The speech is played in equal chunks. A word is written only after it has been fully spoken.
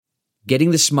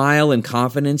Getting the smile and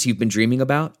confidence you've been dreaming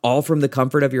about, all from the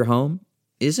comfort of your home,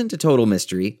 isn't a total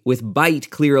mystery with Byte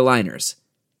clear aligners.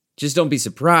 Just don't be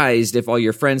surprised if all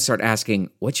your friends start asking,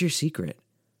 "What's your secret?"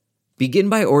 Begin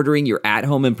by ordering your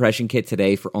at-home impression kit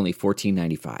today for only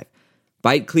 $14.95.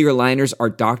 Byte clear aligners are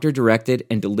doctor-directed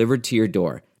and delivered to your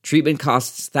door. Treatment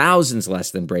costs thousands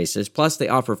less than braces, plus they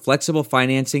offer flexible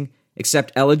financing,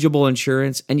 accept eligible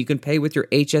insurance, and you can pay with your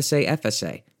HSA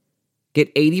FSA. Get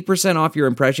 80% off your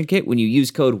impression kit when you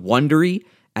use code WONDERY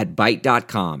at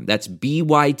Byte.com. That's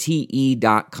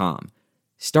BYTE.com.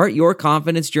 Start your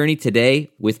confidence journey today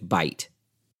with Byte.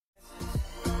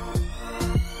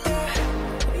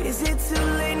 Is it too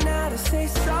late now to say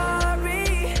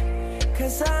sorry?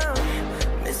 'Cause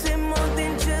I'm missing more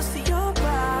than just your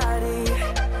body.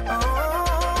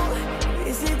 Oh,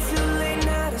 is it too late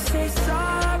now to say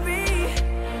sorry?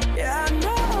 Yeah, I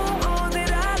know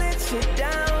that I let you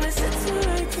down. Is it too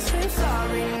late to say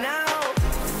sorry now?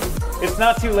 It's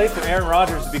not too late for Aaron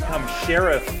Rodgers to become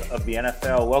sheriff of the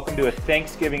NFL. Welcome to a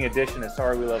Thanksgiving edition of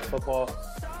Sorry We Love Football,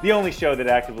 the only show that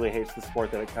actively hates the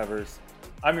sport that it covers.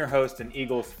 I'm your host and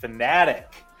Eagles fanatic,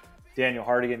 Daniel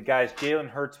Hardigan. Guys, Jalen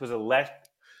Hurts was electric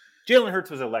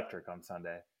on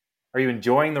Sunday. Are you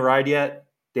enjoying the ride yet?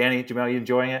 Danny, Jamel, you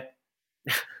enjoying it?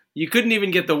 You couldn't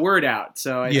even get the word out,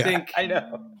 so I think I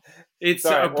know. it's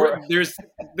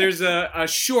there's a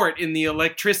short in the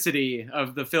electricity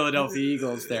of the Philadelphia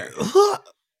Eagles there.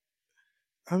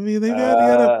 I mean, he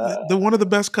had one of the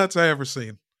best cuts I ever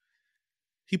seen.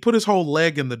 He put his whole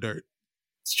leg in the dirt.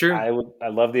 It's true. I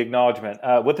love the acknowledgement.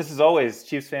 With us as always,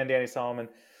 Chiefs fan Danny Solomon.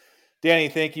 Danny,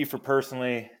 thank you for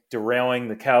personally derailing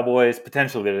the Cowboys,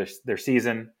 potentially their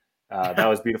season. That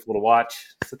was beautiful to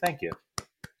watch, so thank you.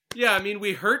 Yeah, I mean,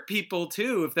 we hurt people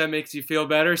too, if that makes you feel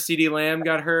better. CeeDee Lamb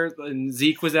got hurt, and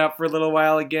Zeke was out for a little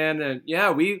while again. And yeah,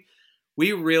 we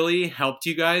really helped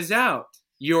you guys out.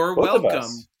 You're Both welcome.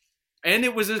 And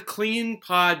it was a clean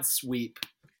pod sweep.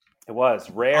 It was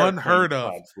rare, unheard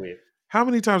of. Pod sweep. How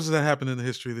many times has that happened in the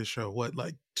history of this show? What,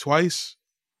 like twice?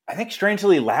 I think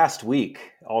strangely last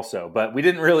week also, but we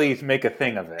didn't really make a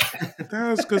thing of it.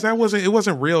 That's because it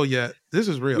wasn't real yet. This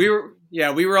is real. We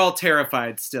were all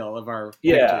terrified still of our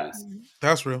victories.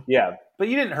 That's real. Yeah, but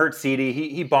you didn't hurt CeeDee.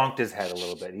 He bonked his head a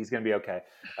little bit. He's going to be okay.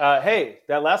 Hey,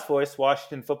 that last voice,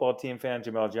 Washington football team fan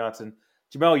Jamel Johnson.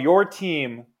 Jamel, your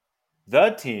team,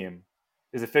 the team,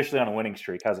 is officially on a winning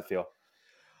streak. How's it feel?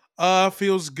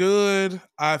 Feels good.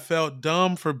 I felt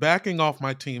dumb for backing off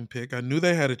my team pick. I knew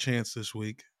they had a chance this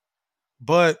week,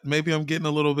 but maybe I'm getting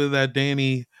a little bit of that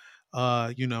Danny,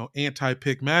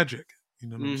 anti-pick magic. You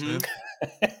know what I'm saying?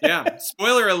 Yeah.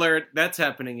 Spoiler alert. That's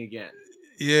happening again.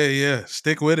 Yeah.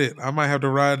 Stick with it. I might have to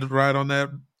ride on that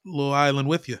little island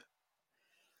with you.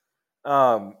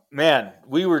 Man,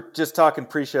 we were just talking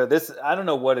pre-show. This, I don't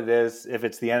know what it is, if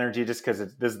it's the energy, just because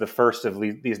this is the first of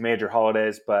these major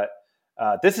holidays, but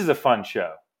this is a fun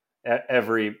show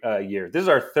every year. This is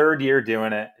our third year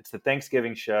doing it. It's the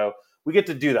Thanksgiving show. We get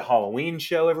to do the Halloween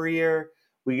show every year.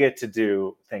 We get to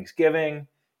do Thanksgiving,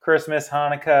 Christmas,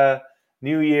 Hanukkah,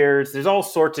 New Year's. There's all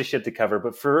sorts of shit to cover,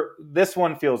 but for this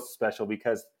one feels special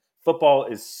because football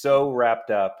is so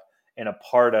wrapped up in a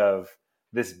part of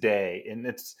this day. And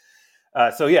it's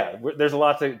there's a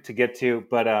lot to get to,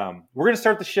 but we're going to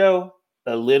start the show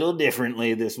a little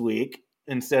differently this week.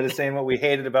 Instead of saying what we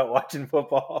hated about watching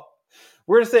football,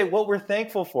 we're going to say what we're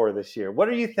thankful for this year. What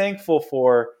are you thankful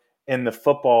for in the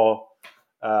football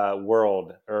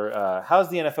world? Or how's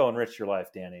the NFL enriched your life,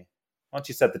 Danny? Why don't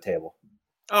you set the table?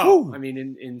 Oh, Ooh. I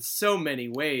mean, in so many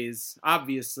ways,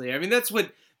 obviously. I mean, that's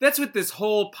what this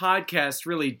whole podcast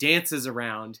really dances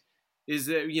around, is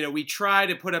that, we try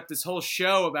to put up this whole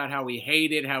show about how we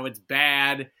hate it, how it's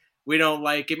bad, we don't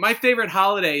like it. My favorite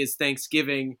holiday is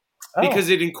Thanksgiving because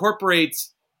it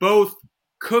incorporates both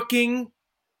cooking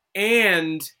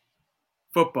and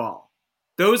football.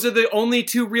 Those are the only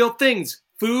two real things.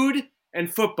 Food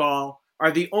and football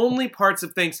are the only parts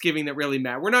of Thanksgiving that really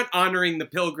matter. We're not honoring the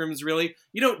pilgrims, really.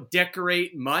 You don't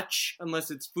decorate much unless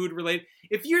it's food related.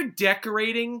 If you're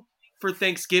decorating for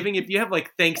Thanksgiving, if you have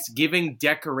like Thanksgiving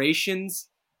decorations,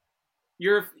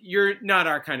 you're not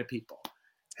our kind of people.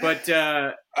 But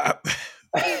you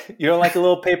don't like a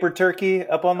little paper turkey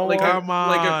up on the wall? Come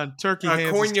on, turkey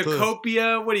hands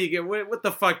cornucopia. What do you get? What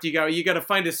the fuck do you got? You got to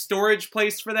find a storage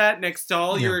place for that next to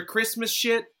all your Christmas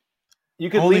shit. You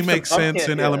could only make sense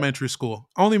in elementary school.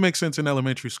 Only makes sense in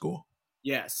elementary school.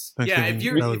 Yes. Yeah. If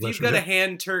you've got a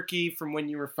hand turkey from when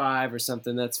you were 5 or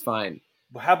something, that's fine.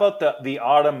 How about the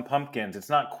autumn pumpkins? It's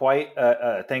not quite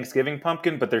a Thanksgiving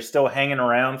pumpkin, but they're still hanging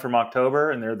around from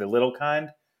October, and they're the little kind.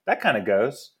 That kind of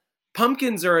goes.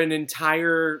 Pumpkins are an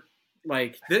entire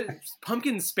Like, this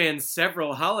pumpkins span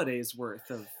several holidays worth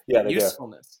of Yeah, they do.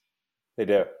 usefulness. They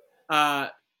do.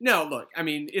 No, look, I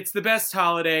mean, it's the best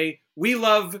holiday. We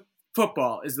love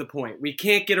football is the point. We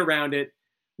can't get around it.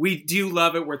 We do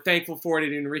love it. We're thankful for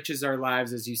it. It enriches our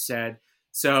lives, as you said.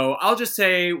 So I'll just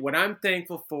say what I'm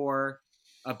thankful for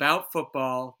about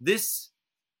football this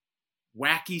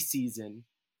wacky season.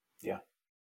 Yeah.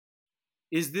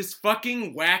 Is this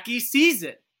fucking wacky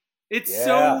season. It's Yeah.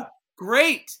 so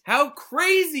great. How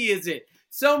crazy is it?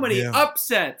 So many Yeah.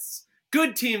 upsets.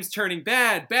 Good teams turning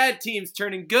bad. Bad teams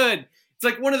turning good. It's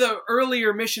like one of the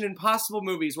earlier Mission Impossible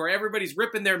movies where everybody's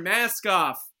ripping their mask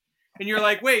off. And you're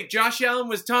like, wait, Josh Allen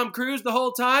was Tom Cruise the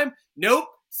whole time? Nope.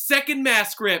 Second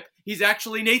mask rip. He's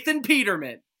actually Nathan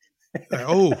Peterman.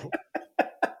 Oh,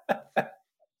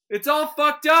 It's all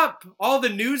fucked up. All the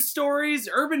news stories,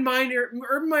 Urban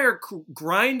Meyer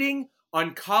grinding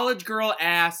on college girl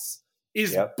ass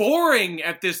is boring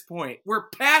at this point. We're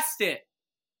past it.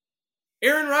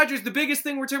 Aaron Rodgers, the biggest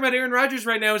thing we're talking about Aaron Rodgers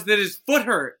right now is that his foot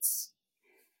hurts.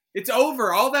 It's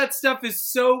over. All that stuff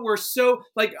is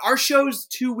like our shows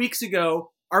 2 weeks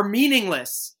ago are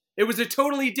meaningless. It was a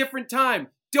totally different time.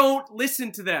 Don't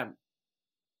listen to them.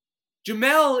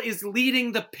 Jamel is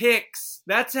leading the picks.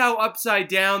 That's how upside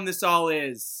down this all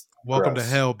is. welcome to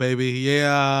hell, baby.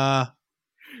 Yeah.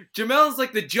 Jamel's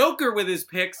like the Joker with his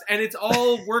picks, and it's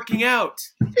all working out.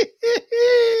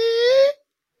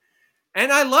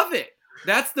 And I love it.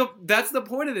 That's the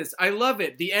point of this. I love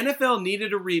it. The NFL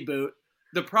needed a reboot.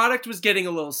 The product was getting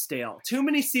a little stale. Too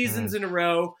many seasons in a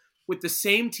row with the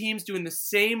same teams doing the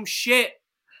same shit.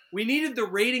 We needed the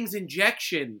ratings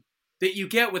injection that you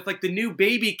get with like the new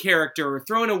baby character or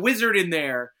throwing a wizard in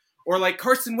there or like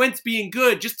Carson Wentz being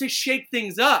good just to shake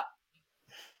things up.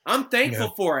 I'm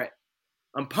thankful for it.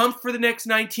 I'm pumped for the next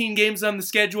 19 games on the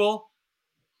schedule,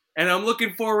 and I'm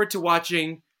looking forward to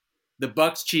watching the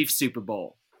Bucs-Chiefs Super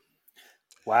Bowl.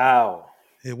 Wow.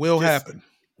 It will happen.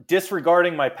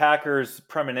 Disregarding my Packers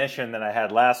premonition that I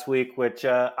had last week, which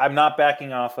I'm not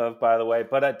backing off of, by the way.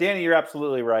 But Danny, you're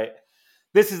absolutely right.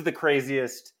 This is the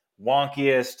craziest,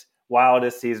 wonkiest,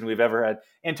 wildest season we've ever had.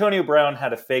 Antonio Brown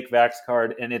had a fake Vax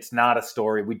card, and it's not a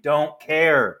story. We don't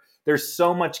care. There's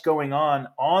so much going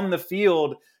on the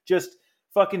field. Just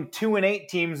fucking 2-8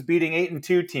 teams beating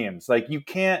 8-2 teams. Like, you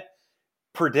can't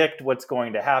predict what's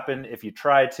going to happen. If you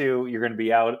try to, you're going to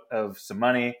be out of some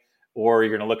money, or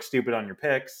you're going to look stupid on your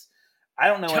picks. I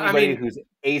don't know anybody who's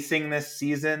acing this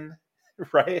season,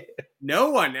 right?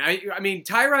 No one. I mean,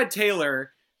 Tyrod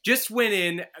Taylor just went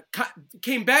in,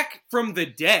 came back from the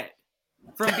dead,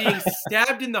 from being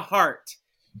stabbed in the heart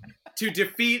to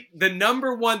defeat the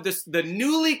number one, the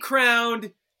newly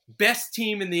crowned best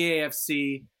team in the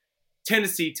AFC,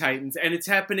 Tennessee Titans. And it's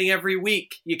happening every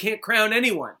week. You can't crown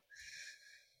anyone.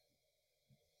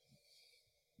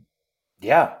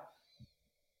 Yeah.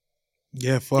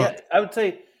 Yeah, fuck. Yeah, I would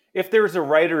say if there was a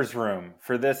writer's room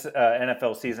for this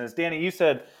NFL season, as Danny, you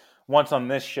said once on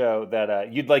this show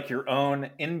that you'd like your own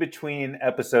in-between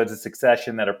episodes of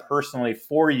Succession that are personally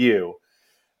for you.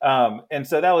 And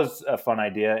so that was a fun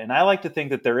idea. And I like to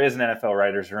think that there is an NFL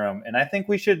writer's room. And I think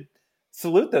we should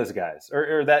salute those guys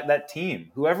or that team.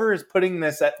 Whoever is putting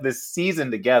this season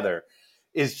together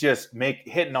is just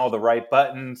hitting all the right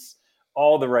buttons,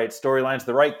 all the right storylines.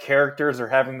 The right characters are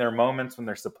having their moments when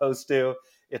they're supposed to.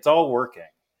 It's all working.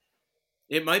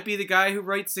 It might be the guy who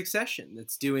writes Succession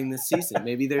that's doing this season.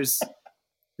 Maybe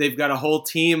they've got a whole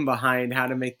team behind how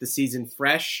to make the season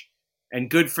fresh and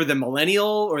good for the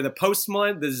millennial or the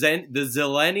post-millennial, the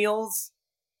zillennials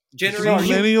generation.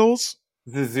 Millennials?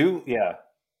 The zoo, yeah.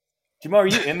 Jamal, are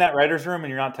you in that writer's room and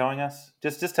you're not telling us?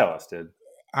 Just tell us, dude.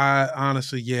 I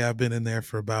honestly, I've been in there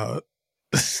for about...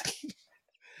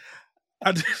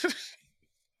 I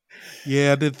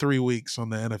did 3 weeks on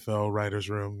the NFL writer's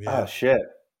room. Yeah. Oh, shit.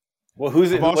 Well,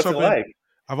 what's it like?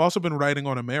 I've also been writing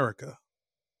on America.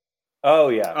 Oh,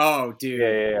 yeah. Oh, dude.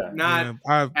 Yeah.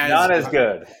 Not as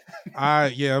good.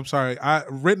 I'm sorry.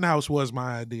 Rittenhouse was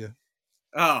my idea.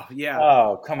 Oh, yeah.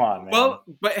 Oh, come on, man. Well,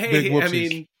 but hey, I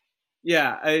mean,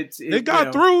 yeah. It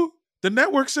got through. The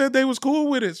network said they was cool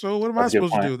with it. So what am I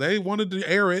supposed to do? They wanted to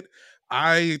air it.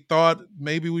 I thought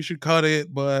maybe we should cut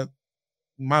it, but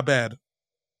my bad.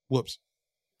 Whoops.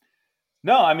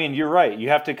 No, I mean, you're right. You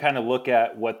have to kind of look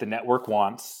at what the network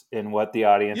wants and what the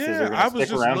audiences are going to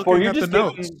stick around for. You're just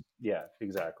notes. Yeah,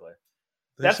 exactly.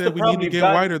 They said we need to get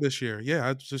whiter this year.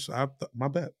 Yeah, my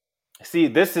bad. See,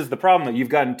 this is the problem that you've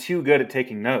gotten too good at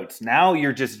taking notes. Now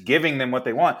you're just giving them what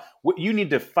they want. What you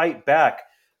need to fight back.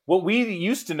 What we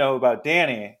used to know about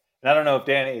Danny, and I don't know if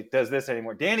Danny does this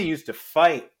anymore. Danny used to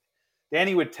fight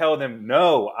Danny would tell them,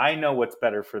 no, I know what's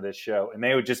better for this show. And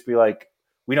they would just be like,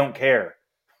 we don't care.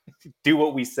 Do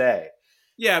what we say.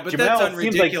 Yeah, but Jamel, that's on it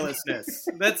seems like- ridiculousness.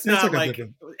 That's It's not like a like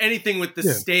different- anything with the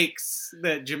Yeah. stakes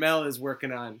that Jamel is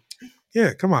working on.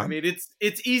 Yeah, come on. I mean,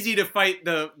 it's easy to fight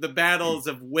the battles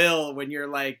of will when you're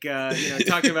like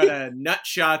talking about a nut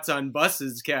shots on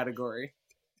buses category.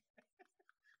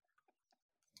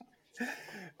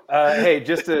 Hey,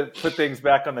 just to put things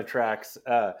back on the tracks,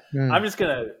 I'm just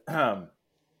going to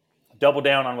double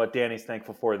down on what Danny's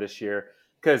thankful for this year,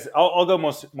 because I'll go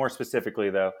more specifically,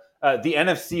 though. The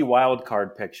NFC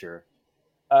wildcard picture.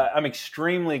 I'm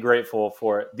extremely grateful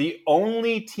for it. The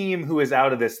only team who is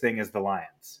out of this thing is the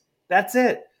Lions. That's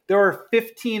it. There are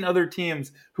 15 other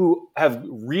teams who have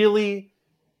really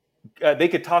they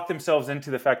could talk themselves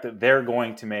into the fact that they're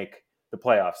going to make the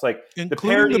playoffs. Like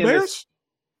Including the Bears?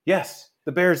 Yes,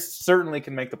 the Bears certainly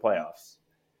can make the playoffs.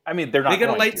 I mean, they're not. They got a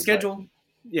going light to, schedule.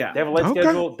 Yeah, they have a light Okay.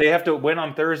 schedule. They have to win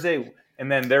on Thursday,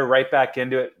 and then they're right back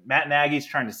into it. Matt Nagy's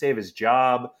trying to save his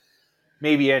job.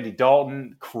 Maybe Andy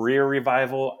Dalton, career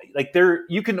revival. Like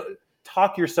you can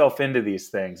talk yourself into these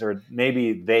things, or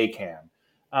maybe they can.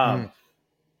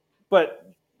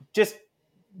 But just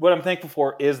what I'm thankful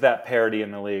for is that parity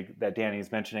in the league that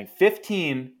Danny's mentioning.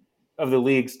 15 of the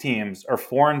league's teams are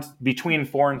between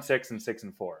 4-6 and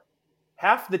 6-4.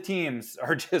 Half the teams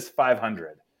are just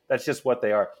 500. That's just what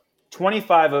they are.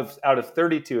 25 out of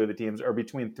 32 of the teams are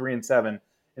between 3-7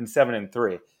 and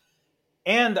 7-3.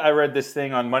 And I read this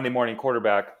thing on Monday Morning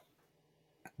Quarterback.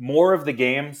 More of the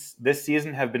games this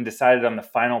season have been decided on the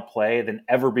final play than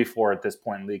ever before at this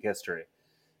point in league history.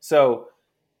 So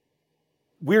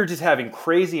we're just having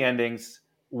crazy endings.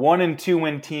 1 and 2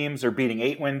 win teams are beating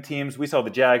 8-win teams. We saw the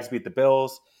Jags beat the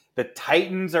Bills. The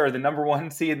Titans are the number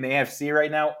 1 seed in the AFC right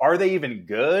now. Are they even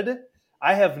good?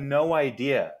 I have no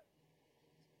idea.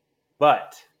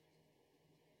 But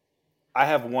I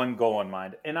have one goal in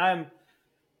mind. And I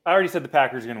already said the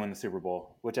Packers are going to win the Super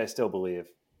Bowl, which I still believe.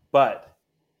 But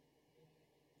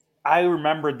I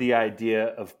remembered the idea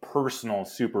of personal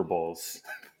Super Bowls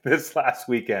this last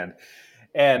weekend.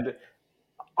 And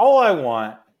all I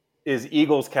want is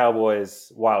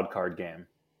Eagles-Cowboys wildcard game.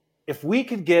 If we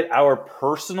could get our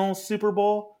personal Super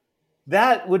Bowl,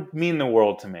 that would mean the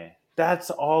world to me. That's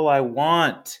all I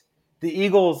want. The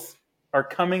Eagles are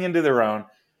coming into their own.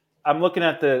 I'm looking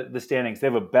at the standings. They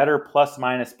have a better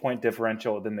plus-minus point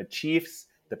differential than the Chiefs,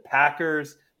 the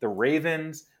Packers, the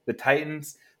Ravens, the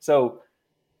Titans. So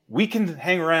we can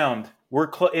hang around. We're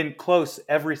in close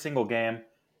every single game.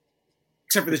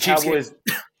 except for the Chiefs. Cowboys,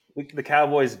 the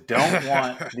Cowboys don't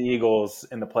want the Eagles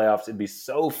in the playoffs. It'd be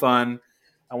so fun.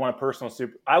 I want a personal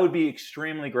Super. I would be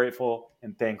extremely grateful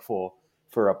and thankful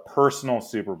for a personal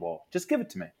Super Bowl. Just give it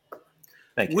to me.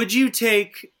 Thank you. Would you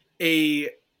take a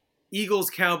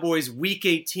Eagles-Cowboys Week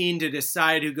 18 to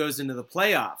decide who goes into the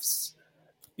playoffs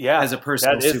Yeah, as a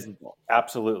personal that is- Super Bowl?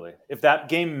 Absolutely. If that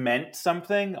game meant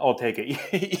something, I'll take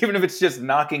it. Even if it's just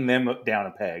knocking them down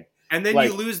a peg. And then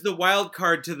like- you lose the wild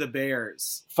card to the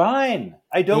Bears. Fine.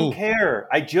 I don't Ooh. care.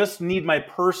 I just need my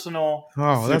personal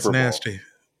Oh, that's Super Bowl. nasty.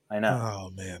 I know.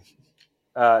 Oh,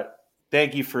 man.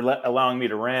 Thank you for allowing me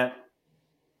to rant.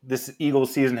 This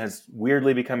Eagles season has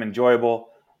weirdly become enjoyable.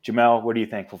 Jamel, what are you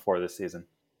thankful for this season?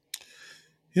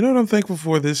 You know what I'm thankful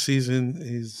for this season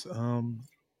is,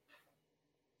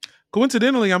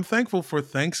 coincidentally, I'm thankful for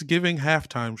Thanksgiving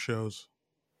halftime shows.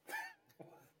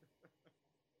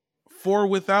 For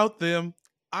without them,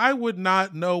 I would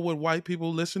not know what white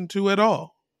people listen to at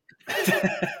all.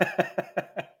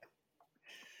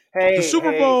 Hey, The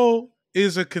Super hey. Bowl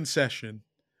is a concession.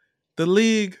 The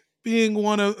league being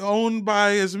owned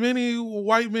by as many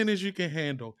white men as you can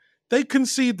handle. They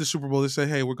concede the Super Bowl. They say,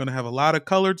 hey, we're going to have a lot of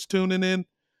coloreds tuning in.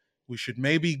 We should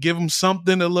maybe give them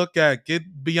something to look at.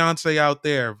 Get Beyonce out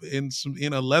there in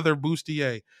a leather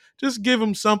bustier. Just give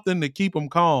them something to keep them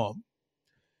calm.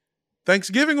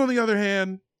 Thanksgiving, on the other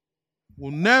hand,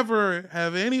 will never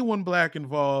have anyone black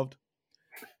involved.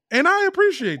 And I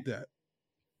appreciate that.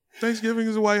 Thanksgiving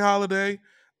is a white holiday.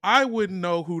 I wouldn't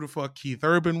know who the fuck Keith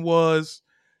Urban was,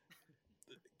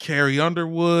 Carrie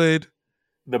Underwood,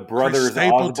 The brothers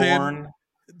Stapleton. Osborne.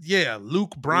 yeah,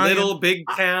 Luke Bryan. Little Big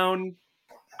Town.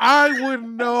 I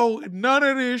wouldn't know none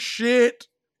of this shit.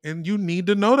 And you need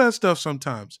to know that stuff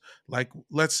sometimes. Like,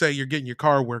 let's say you're getting your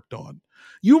car worked on.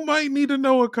 You might need to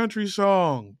know a country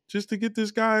song just to get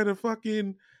this guy to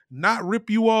fucking not rip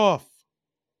you off.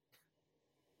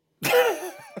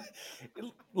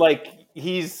 Like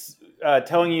he's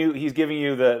telling you he's giving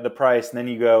you the price, and then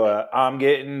you go, I'm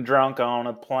getting drunk on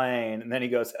a plane, and then he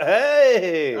goes,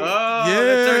 hey. Oh, Yeah.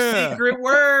 that's our secret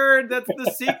word. That's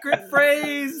the secret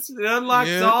phrase. It unlocks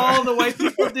Yeah. all the white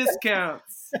people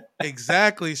discounts.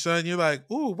 Exactly, son. You're like,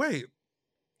 ooh, wait.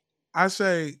 I'm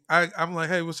like,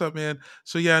 hey, what's up, man?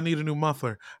 So yeah, I need a new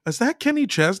muffler. Is that Kenny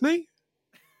Chesney?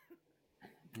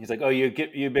 He's like, oh, you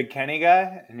a big Kenny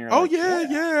guy? And you're Oh like,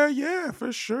 yeah,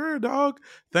 for sure, dog.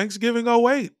 Thanksgiving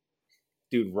 08.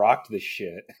 Dude rocked the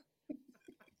shit.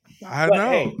 I But, know.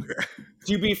 hey,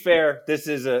 to be fair,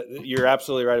 you're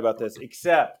absolutely right about this,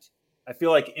 except I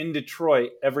feel like in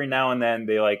Detroit, every now and then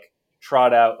they like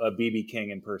trot out a BB King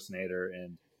impersonator,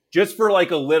 and just for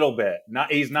like a little bit.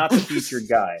 He's not the featured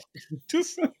guy.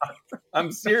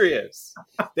 I'm serious.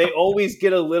 They always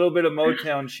get a little bit of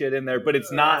Motown shit in there, but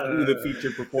it's not who the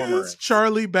featured performer It's is.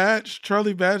 Charlie Batch.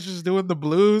 Charlie Batch is doing the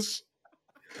blues.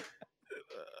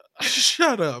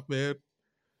 Shut up, man.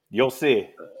 You'll see.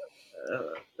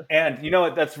 And you know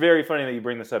what? That's very funny that you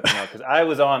bring this up, because I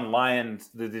was on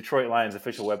the Detroit Lions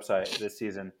official website this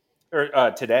season,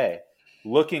 or today,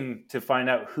 looking to find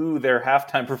out who their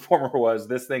halftime performer was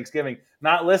this Thanksgiving.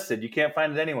 Not listed. You can't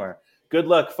find it anywhere. Good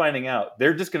luck finding out.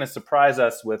 They're just going to surprise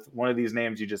us with one of these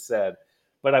names you just said,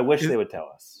 but I wish they would tell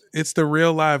us. It's the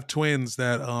real live twins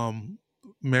that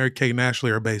Mary-Kate and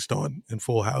Ashley are based on in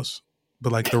Full House,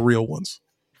 but like the real ones.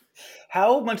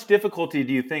 How much difficulty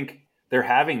do you think they're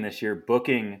having this year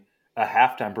booking a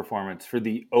halftime performance for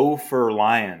the Ophir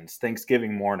Lions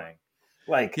Thanksgiving morning?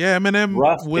 Like, yeah, Eminem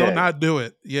will gig. not do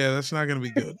it. Yeah, that's not going to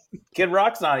be good. Kid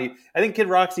Rock's not. I think Kid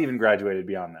Rock's even graduated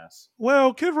beyond this.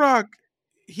 Well, Kid Rock,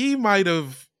 he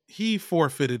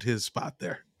forfeited his spot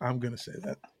there. I'm going to say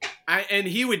that. And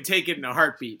he would take it in a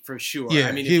heartbeat for sure. Yeah,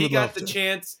 I mean, he if he would got love the to.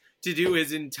 chance to do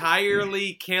his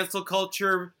entirely cancel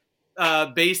culture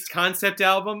based concept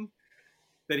album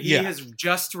that he Yeah. has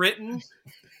just written,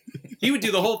 he would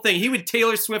do the whole thing. He would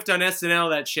Taylor Swift on SNL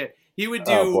that shit. He would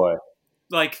do Oh boy.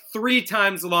 like 3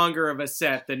 times longer of a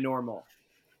set than normal.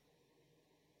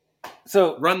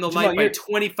 So Run the Jamal, light by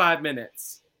 25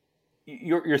 minutes.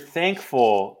 You're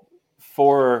thankful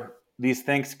for these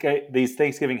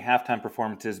Thanksgiving halftime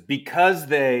performances because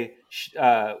they're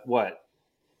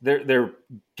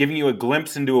giving you a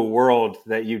glimpse into a world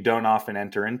that you don't often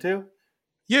enter into.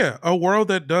 Yeah, a world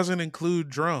that doesn't include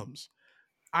drums.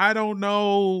 I don't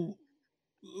know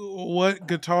what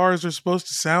guitars are supposed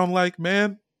to sound like,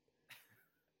 man.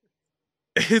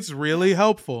 It's really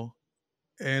helpful.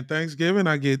 And Thanksgiving,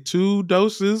 I get 2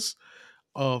 doses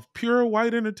of pure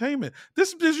white entertainment.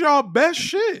 This is y'all best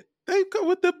shit. They come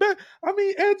with the best. I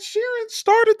mean, Ed Sheeran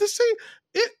started the scene.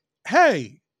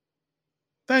 Hey,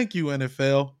 thank you,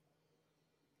 NFL.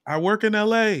 I work in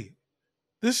LA.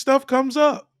 This stuff comes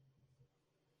up.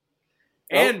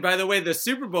 And by the way, the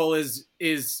Super Bowl is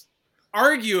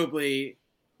arguably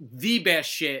the best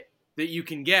shit that you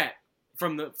can get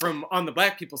from on the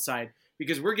black people side,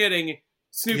 because we're getting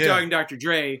Snoop Yeah. Dogg and Dr.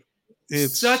 Dre.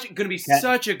 It's going to be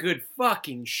such a good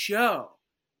fucking show.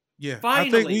 Yeah,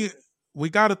 Finally. I think we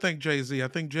got to thank Jay-Z. I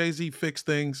think Jay-Z fixed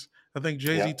things. I think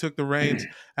Jay-Z took the reins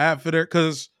after there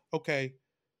because, okay,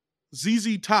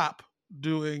 ZZ Top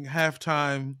doing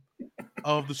halftime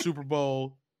of the Super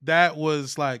Bowl, that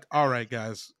was like, all right,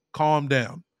 guys, calm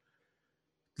down.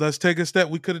 Let's take a step.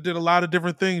 We could have did a lot of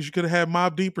different things. You could have had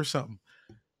Mobb Deep or something.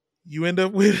 You end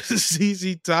up with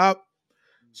ZZ Top.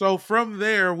 So from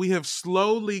there, we have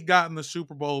slowly gotten the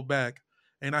Super Bowl back.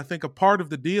 And I think a part of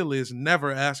the deal is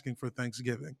never asking for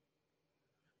Thanksgiving.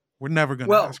 We're never going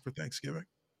to ask for Thanksgiving.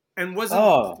 And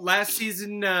wasn't last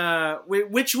season,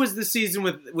 which was the season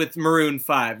with Maroon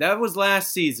 5? That was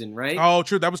last season, right? Oh,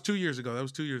 true. That was 2 years ago.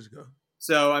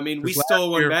 So, I mean, we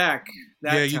stole one back.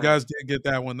 You guys did get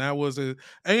that one. That was and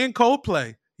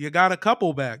Coldplay. You got a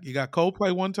couple back. You got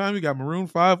Coldplay one time. You got Maroon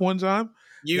 5 one time.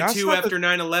 U2 after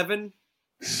 9/11.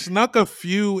 Snuck a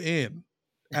few in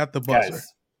at the buzzer.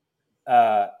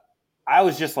 Guys, I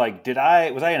was just like, was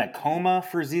I in a coma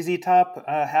for ZZ Top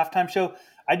halftime show?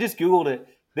 I just Googled it.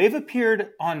 They've appeared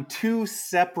on 2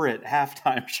 separate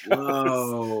halftime shows.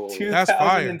 Whoa. That's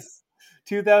fire.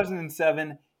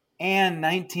 2007 and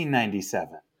 1997.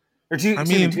 Or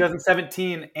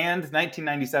 2017 and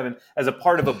 1997 as a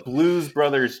part of a Blues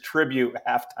Brothers tribute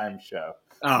halftime show.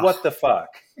 Oh, what the fuck?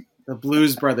 The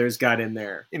Blues Brothers got in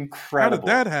there. Incredible.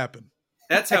 How did that happen?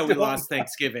 That's how we lost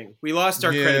Thanksgiving. We lost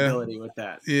our credibility with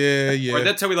that. Yeah. Or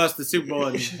that's how we lost the Super Bowl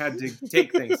and had to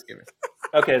take Thanksgiving.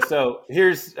 Okay, so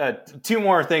here's 2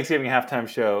 more Thanksgiving halftime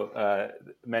show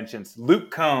mentions.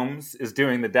 Luke Combs is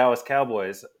doing the Dallas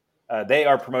Cowboys. They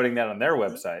are promoting that on their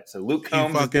website. So Luke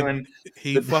Combs is doing...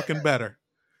 He fucking better.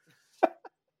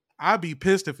 I'd be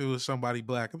pissed if it was somebody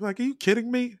black. I'm like, are you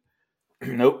kidding me?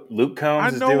 Nope. Luke Combs I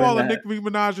is know doing all of that. Nicki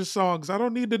Minaj's songs. I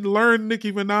don't need to learn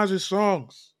Nicki Minaj's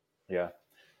songs. Yeah.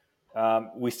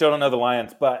 We still don't know the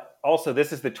Lions, but also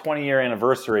this is the 20-year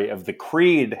anniversary of the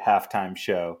Creed halftime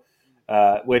show,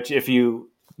 which if you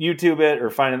YouTube it or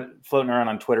find it floating around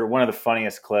on Twitter, one of the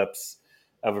funniest clips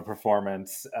of a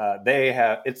performance.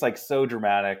 It's like so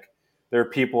dramatic. There are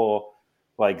people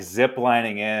like zip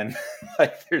lining in.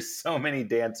 Like there's so many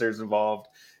dancers involved.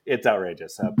 It's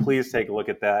outrageous. Please take a look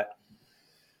at that.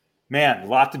 Man, a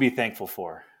lot to be thankful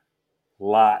for.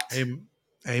 Lot.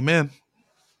 Amen.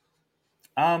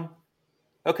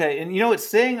 Okay, and you know what?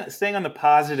 Staying on the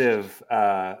positive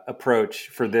approach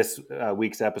for this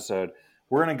week's episode,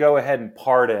 we're going to go ahead and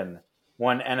pardon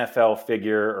one NFL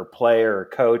figure or player or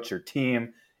coach or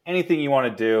team. Anything you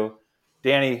want to do.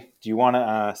 Danny, do you want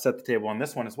to set the table on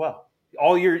this one as well?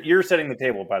 You're setting the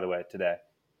table, by the way, today.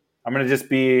 I'm going to just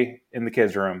be in the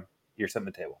kids' room. You're setting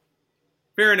the table.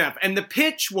 Fair enough. And the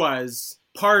pitch was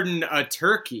pardon a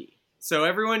turkey. So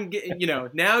everyone,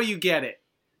 now you get it.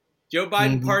 Joe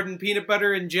Biden pardoned peanut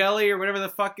butter and jelly or whatever the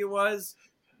fuck it was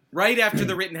right after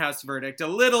the Rittenhouse verdict. A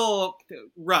little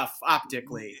rough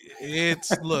optically.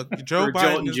 Look, Joe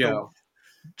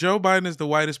Biden is the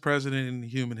whitest president in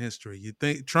human history. You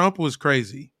think Trump was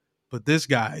crazy, but this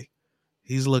guy,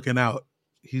 he's looking out.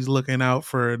 He's looking out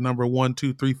for number 1,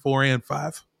 2, 3, 4, and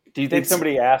 5. Do you think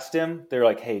somebody asked him? They're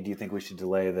like, "Hey, do you think we should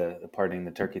delay the pardoning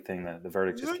the turkey thing? The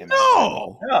verdict just came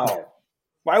out." No.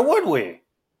 Why would we?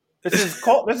 This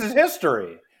is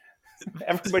history.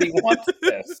 Everybody wants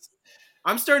this.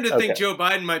 I'm starting to think Joe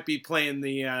Biden might be playing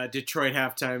the Detroit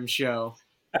halftime show.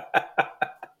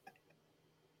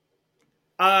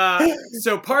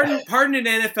 So pardon an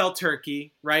NFL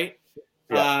turkey, right?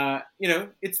 Yeah.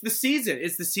 It's the season.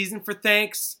 It's the season for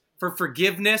thanks, for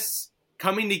forgiveness,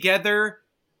 coming together,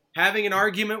 having an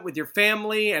argument with your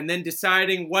family, and then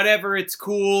deciding whatever, it's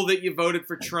cool that you voted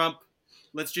for Trump.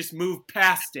 Let's just move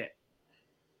past it.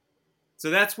 So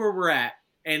that's where we're at.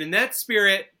 And in that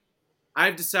spirit,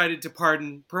 I've decided to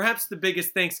pardon perhaps the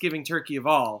biggest Thanksgiving turkey of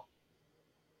all,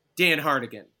 Dan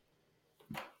Hardigan.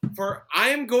 For I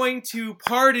am going to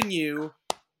pardon you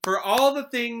for all the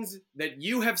things that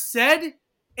you have said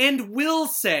and will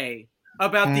say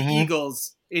about the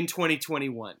Eagles in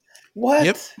 2021. What?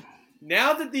 Yep.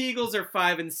 Now that the Eagles are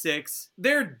 5-6,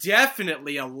 they're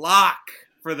definitely a lock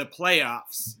for the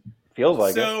playoffs. Feels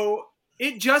like it. So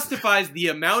it justifies the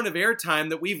amount of airtime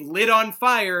that we've lit on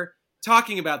fire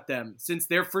talking about them, since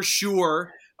they're for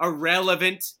sure a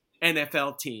relevant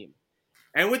NFL team.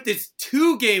 And with this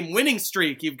 2-game winning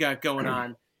streak you've got going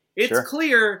on, it's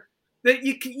clear that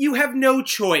you have no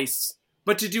choice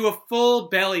but to do a full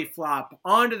belly flop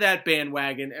onto that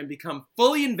bandwagon and become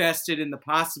fully invested in the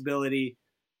possibility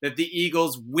that the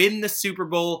Eagles win the Super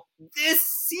Bowl this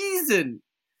season.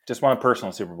 Just want a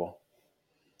personal Super Bowl.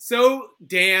 So,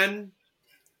 Dan,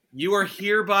 you are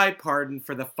hereby pardoned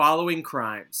for the following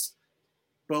crimes: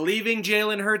 believing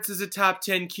Jalen Hurts is a top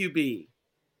 10 QB,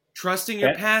 trusting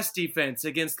your pass defense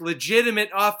against legitimate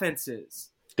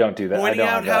offenses. Don't do that. Pointing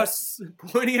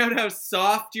out how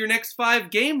soft your next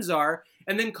 5 games are,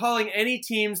 and then calling any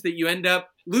teams that you end up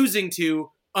losing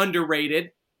to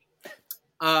underrated.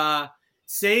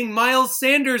 Saying Miles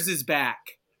Sanders is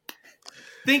back.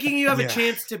 Thinking you have a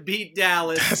chance to beat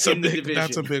Dallas in the division.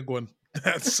 That's a big one.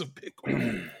 That's a big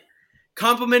one.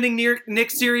 Complimenting Nick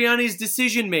Sirianni's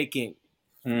decision-making.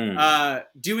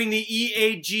 Doing the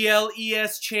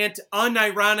EAGLES chant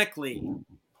unironically.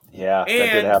 Yeah, that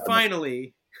did and happen.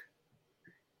 finally,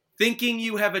 thinking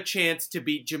you have a chance to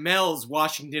beat Jamel's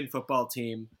Washington football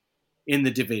team in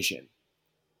the division.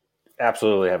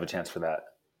 Absolutely have a chance for that.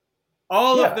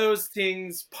 All of those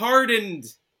things pardoned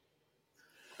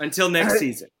until next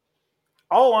season.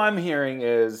 All I'm hearing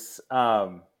is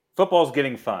football's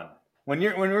getting fun. When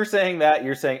we're saying that,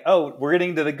 you're saying, "Oh, we're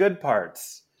getting to the good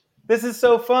parts. This is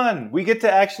so fun. We get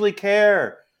to actually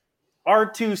care. Our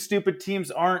 2 stupid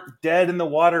teams aren't dead in the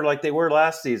water like they were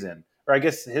last season." Or I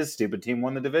guess his stupid team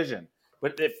won the division.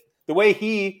 But if the way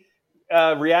he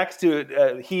reacts to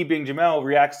it, he being Jamel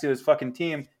reacts to his fucking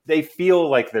team, they feel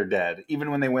like they're dead, even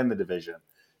when they win the division.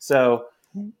 So,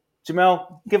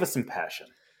 Jamel, give us some passion.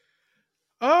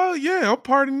 Oh, yeah, I'm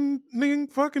pardoning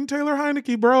fucking Taylor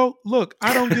Heineke, bro. Look,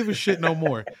 I don't give a shit no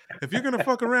more. If you're going to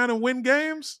fuck around and win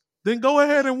games, then go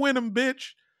ahead and win them,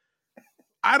 bitch.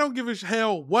 I don't give a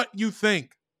hell what you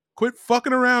think. Quit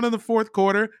fucking around in the fourth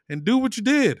quarter and do what you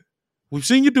did. We've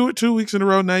seen you do it 2 weeks in a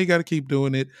row. Now you got to keep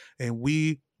doing it, and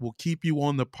we will keep you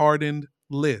on the pardoned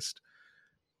list.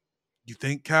 You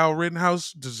think Kyle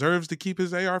Rittenhouse deserves to keep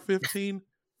his AR-15?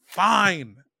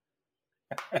 Fine.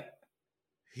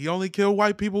 He only killed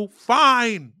white people.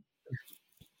 Fine.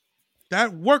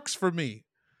 That works for me.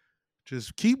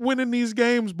 Just keep winning these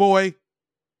games, boy.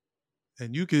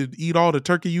 And you could eat all the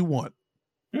turkey you want.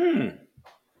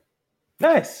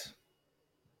 Nice.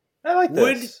 I like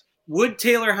this. Would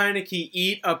Taylor Heineke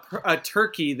eat a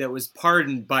turkey that was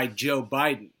pardoned by Joe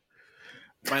Biden?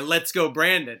 By Let's Go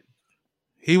Brandon?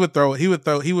 He would put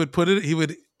it, he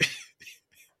would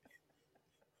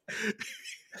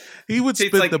Tastes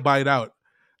spit like- the bite out.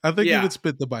 I think he Yeah. would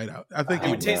spit the bite out. I think It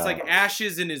he would would. taste like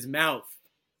ashes in his mouth.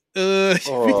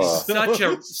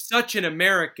 Oh. Such an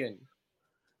American.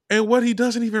 And what he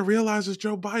doesn't even realize is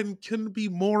Joe Biden couldn't be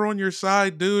more on your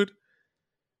side, dude.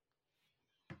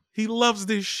 He loves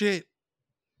this shit.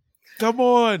 Come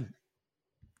on.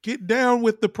 Get down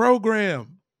with the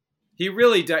program. He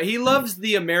really does. He loves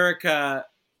the America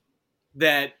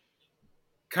that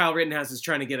Kyle Rittenhouse is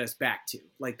trying to get us back to.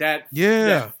 Like that,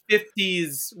 Yeah. that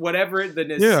 50s, whatever, the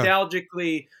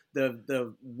nostalgically,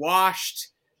 the washed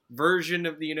version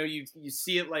of the, you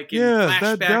see it like in Yeah, flashbacks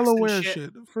that Delaware and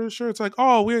shit. For sure. It's like,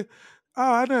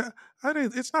 I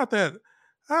didn't, it's not that.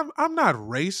 I'm not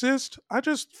racist. I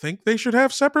just think they should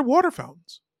have separate water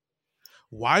fountains.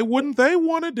 Why wouldn't they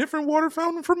want a different water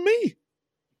fountain from me?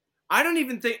 I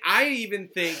even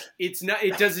think it's not,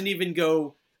 it doesn't even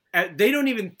go, they don't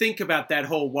even think about that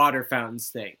whole water fountains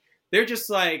thing. They're just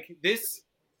like, this,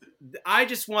 I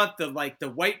just want the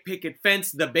white picket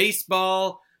fence, the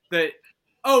baseball, there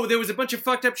was a bunch of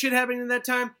fucked up shit happening in that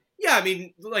time. Yeah, I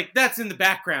mean, like, that's in the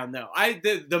background, though.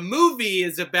 The movie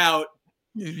is about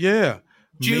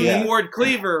June Ward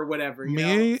Cleaver or whatever.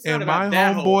 Me It's not and about my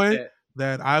that whole homeboy shit.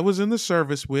 that I was in the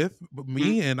service with,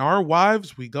 me and our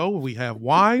wives, we go, we have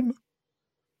wine.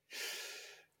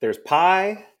 There's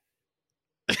pie.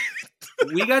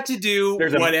 We got to do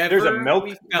There's whatever. a milk. we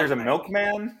felt There's a like.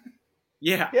 milkman.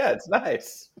 Yeah. Yeah, it's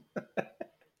nice.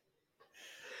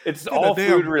 It's Get a all damn-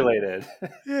 food related.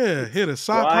 Yeah, hit a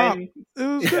sock hop. Wine. It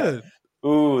was Yeah. good.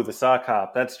 Ooh, the sock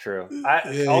hop. That's true.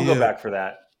 I'll go back for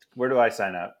that. Where do I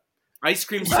sign up? Ice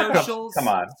cream socials. Come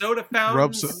on. Soda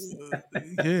Rub fountains.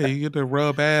 yeah, you get to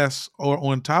rub ass or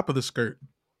on top of the skirt.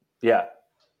 Yeah.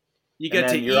 You And get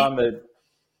to then you're eat. on the.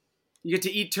 You get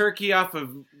to eat turkey off of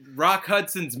Rock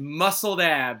Hudson's muscled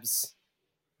abs.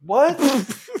 What?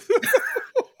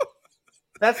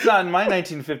 That's not in my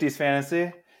 1950s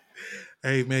fantasy.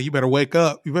 Hey man, you better wake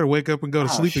up. You better wake up and go to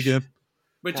Oh, sleep again.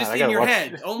 But God, just I in gotta your watch-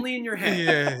 head. Only in your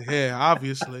head. Yeah,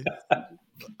 obviously.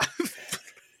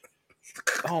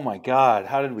 Oh my God!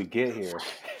 How did we get here?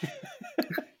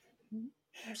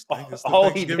 It's the All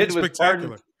he Thanksgiving did was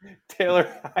spectacular. pardon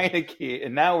Taylor Heineke,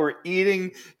 and now we're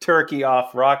eating turkey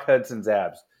off Rock Hudson's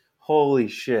abs. Holy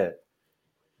shit!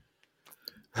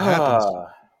 It happens.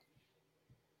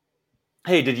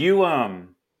 Hey, did you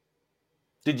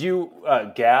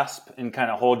gasp and kind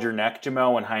of hold your neck,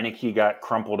 Jamel, when Heineke got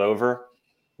crumpled over?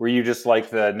 Were you just like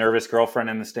the nervous girlfriend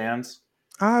in the stands?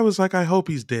 I was like, I hope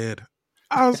he's dead.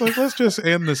 I was like, let's just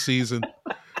end the season.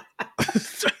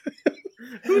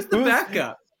 Who's the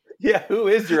backup? Yeah, who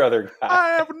is your other guy? I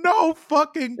have no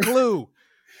fucking clue.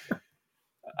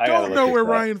 I gotta Don't look know this where up.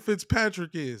 Ryan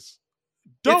Fitzpatrick is.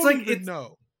 Don't like- even it's-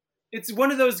 know. It's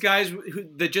one of those guys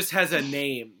that just has a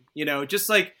name. Just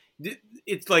like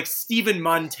it's like Steven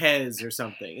Montez or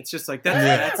something. It's just like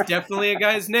that's definitely a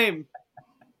guy's name.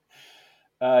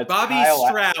 It's Bobby Kyle-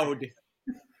 Stroud.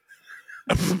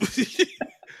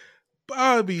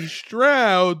 Bobby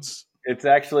Stroud's. It's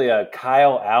actually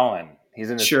Kyle Allen. He's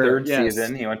in his Sure, third yes.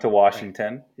 season. He went to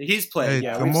Washington. He's played. Hey,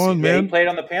 Yeah, come we've on, seen- Yeah, man. he played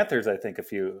on the Panthers, I think, a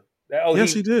few. Oh,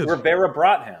 Yes, he did. Rivera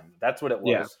brought him. That's what it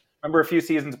was. Yeah. Remember a few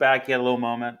seasons back, he had a little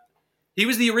moment. He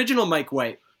was the original Mike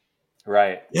White.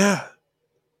 Right. Yeah.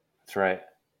 That's right.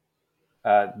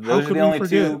 Those are could the we only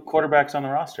forget? two quarterbacks on the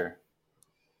roster.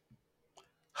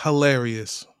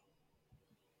 Hilarious.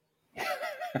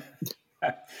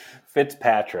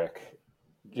 Fitzpatrick,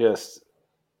 just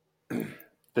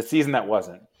the season that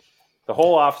wasn't. The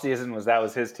whole offseason that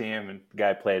was his team, and the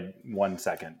guy played 1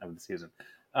 second of the season.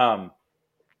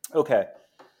 Okay.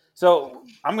 So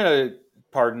I'm going to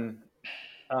pardon.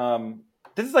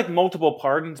 This is like multiple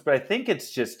pardons, but I think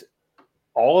it's just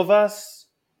all of us,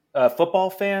 football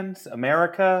fans,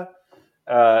 America,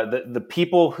 the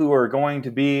people who are going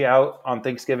to be out on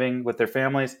Thanksgiving with their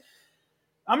families.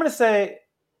 I'm going to say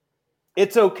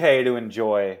it's okay to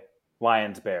enjoy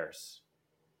Lions-Bears.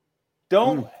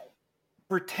 Don't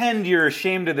pretend you're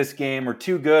ashamed of this game or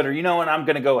too good, or, and I'm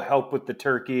going to go help with the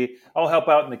turkey. I'll help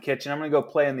out in the kitchen. I'm going to go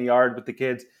play in the yard with the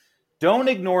kids. Don't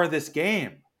ignore this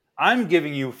game. I'm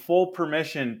giving you full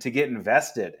permission to get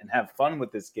invested and have fun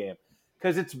with this game,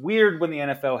 because it's weird when the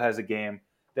NFL has a game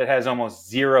that has almost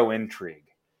zero intrigue.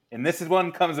 And this is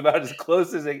one comes about as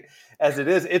close as it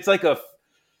is. It's like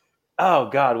oh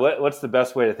God, what's the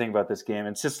best way to think about this game?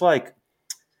 It's just like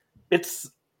it's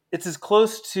as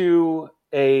close to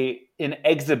an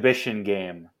exhibition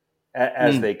game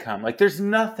as they come. Like there's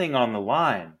nothing on the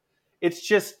line. It's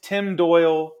just Tim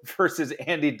Doyle versus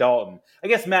Andy Dalton. I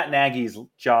guess Matt Nagy's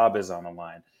job is on the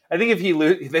line. I think if he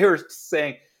they were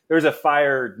saying there was a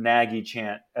fire Nagy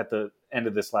chant at the end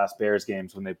of this last Bears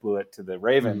games when they blew it to the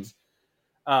Ravens.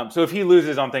 So if he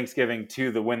loses on Thanksgiving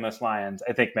to the winless Lions,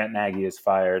 I think Matt Nagy is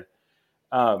fired.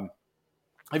 Have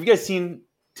you guys seen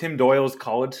Tim Doyle's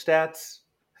college stats?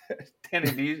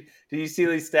 Danny, did you see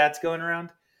these stats going around?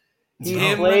 He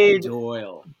played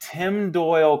Tim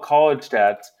Doyle college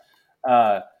stats.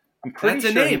 I'm pretty That's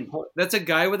a sure name. That's a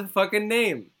guy with a fucking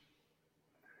name.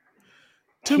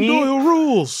 Tim Doyle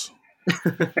rules.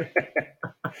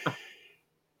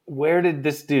 Where did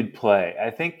this dude play? I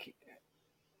think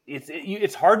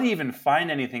it's hard to even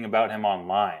find anything about him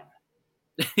online.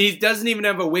 He doesn't even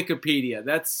have a Wikipedia.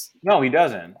 No, he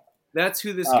doesn't. That's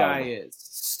who this guy is.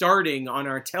 Starting on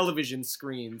our television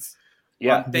screens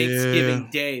on Thanksgiving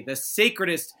Day, the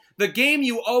sacredest, the game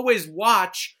you always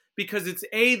watch because it's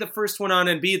A, the first one on,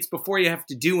 and B, it's before you have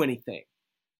to do anything.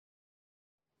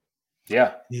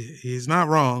 Yeah, he's not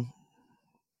wrong.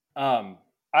 I'm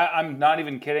not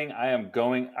even kidding. I am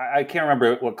going. I can't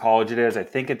remember what college it is. I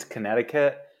think it's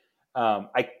Connecticut.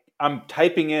 I'm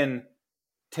typing in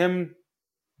Tim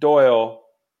Doyle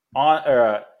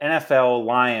on NFL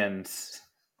Lions,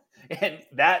 and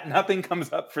nothing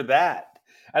comes up for that.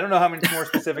 I don't know how much more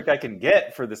specific I can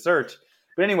get for the search.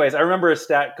 But anyways, I remember a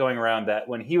stat going around that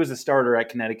when he was a starter at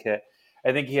Connecticut,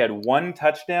 I think he had 1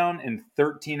 touchdown and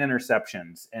 13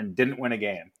 interceptions and didn't win a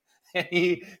game. And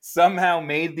he somehow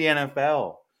made the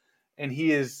NFL. And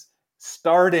he is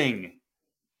starting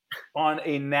on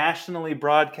a nationally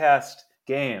broadcast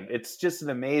game. It's just an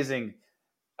amazing.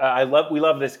 We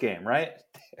love this game, right?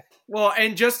 Well,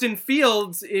 and Justin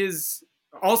Fields is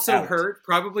also hurt,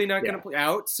 probably not going to play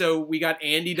out. So we got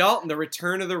Andy Dalton, the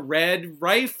return of the red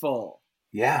rifle.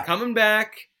 Yeah. Coming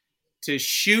back to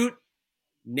shoot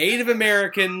Native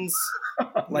Americans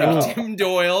like Tim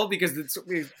Doyle, because it's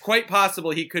quite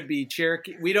possible he could be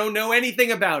Cherokee. We don't know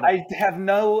anything about him. I have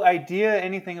no idea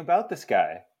anything about this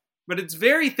guy. But it's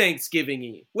very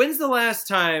Thanksgiving-y. When's the last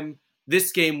time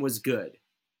this game was good?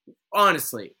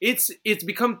 Honestly, it's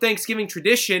become Thanksgiving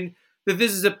tradition that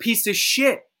this is a piece of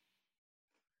shit.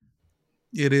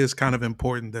 It is kind of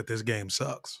important that this game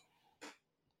sucks.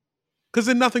 Because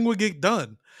then nothing would get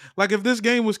done. Like if this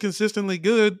game was consistently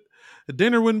good, the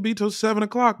dinner wouldn't be till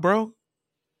 7:00, bro.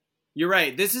 You're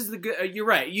right. This is the good. You're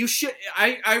right. You should.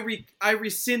 I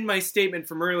rescind my statement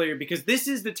from earlier because this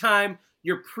is the time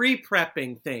you're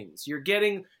pre-prepping things. You're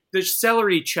getting the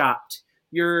celery chopped.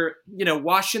 You're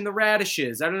washing the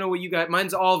radishes. I don't know what you got.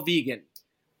 Mine's all vegan.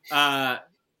 Fair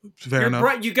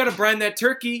enough. You got to brine that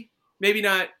turkey. Maybe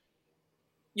not.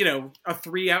 A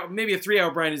 3 hour. Maybe a 3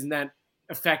 hour brine isn't that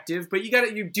effective, but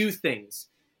you do things.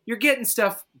 You're getting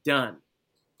stuff done.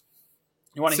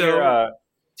 You want to hear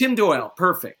Tim Doyle,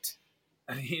 perfect.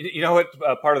 You know what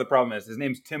part of the problem is? His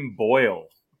name's Tim Boyle.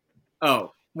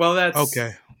 Oh, well, that's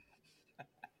okay.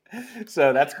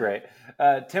 So that's great.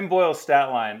 Tim Boyle's stat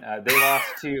line: they lost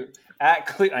to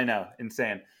I know,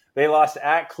 insane. They lost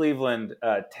at Cleveland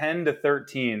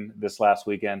 10-13 this last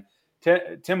weekend.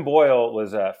 Tim Boyle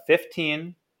was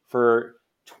 15 for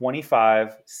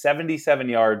 25, 77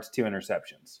 yards, 2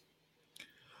 interceptions.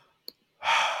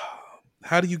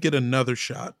 How do you get another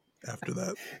shot after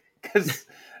that? Because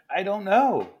I don't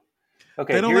know.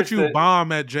 Okay, they don't let you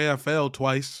bomb at JFL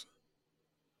twice.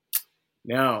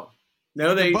 No,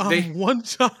 they bomb one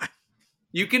time.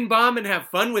 You can bomb and have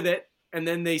fun with it, and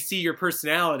then they see your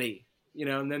personality,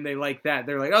 and then they like that.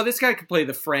 They're like, oh, this guy could play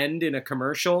the friend in a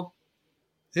commercial.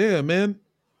 Yeah, man,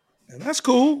 and that's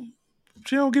cool.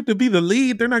 But you don't get to be the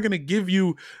lead. They're not going to give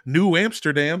you New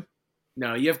Amsterdam.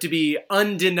 No, you have to be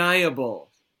undeniable.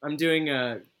 I'm doing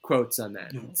quotes on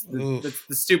that. That's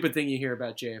the stupid thing you hear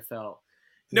about JFL.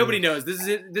 Nobody knows. This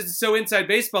is so inside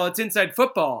baseball. It's inside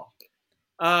football.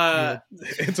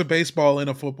 It's a baseball and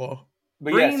a football.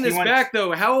 But bringing this back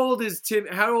though, how old is Tim?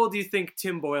 How old do you think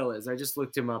Tim Boyle is? I just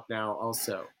looked him up now.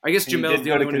 Also, I guess Jamel's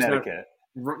the only one who's not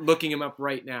looking him up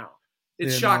right now.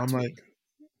 It shocked me.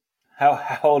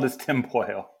 How old is Tim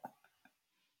Boyle?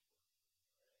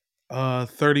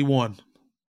 31.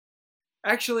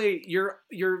 Actually,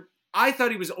 I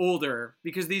thought he was older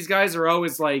because these guys are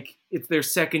always like it's their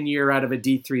second year out of a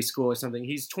D3 school or something.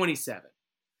 He's 27.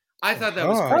 I thought that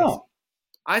was crazy.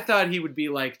 I thought he would be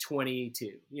like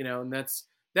 22, and that's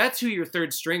That's who your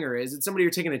third stringer is. It's somebody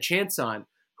you're taking a chance on.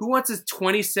 Who wants a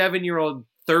 27-year-old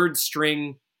third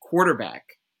string quarterback?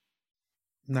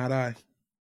 Not I.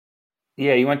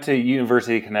 Yeah, he went to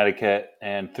University of Connecticut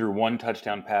and threw 1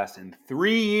 touchdown pass in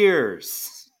 3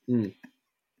 years.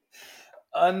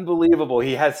 Unbelievable.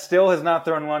 He still has not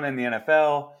thrown one in the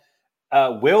NFL.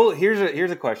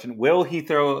 Here's a question. Will he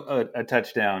throw a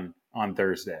touchdown on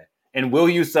Thursday? And will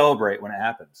you celebrate when it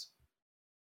happens?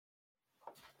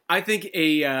 I think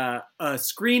a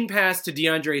screen pass to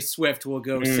DeAndre Swift will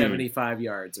go 75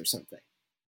 yards or something.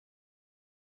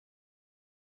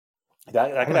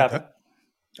 That could happen.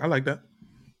 I like that.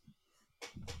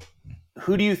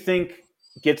 Who do you think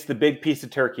gets the big piece of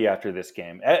turkey after this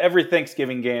game? Every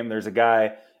Thanksgiving game, there's a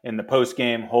guy in the post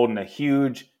game holding a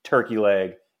huge turkey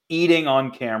leg, eating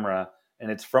on camera, and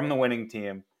it's from the winning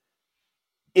team.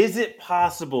 Is it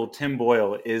possible Tim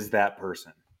Boyle is that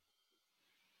person?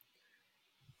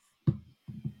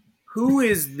 Who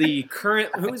is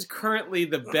currently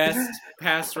the best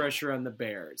pass rusher on the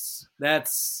Bears?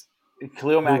 That's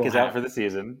Khalil Mack is out for the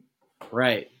season.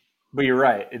 Right. But you're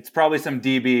right. It's probably some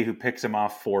DB who picks him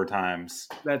off 4 times.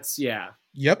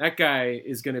 Yep. That guy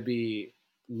is going to be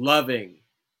loving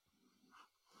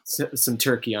some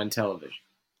turkey on television.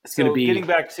 It's going to be getting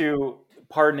back to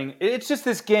pardoning. It's just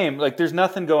this game. Like, there's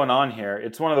nothing going on here.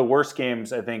 It's one of the worst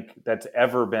games I think that's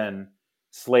ever been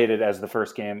slated as the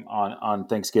first game on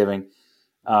Thanksgiving.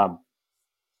 I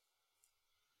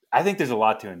think there's a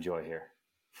lot to enjoy here.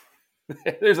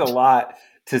 There's a lot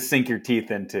to sink your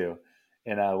teeth into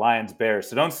in Lions Bears.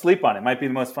 So don't sleep on it. It might be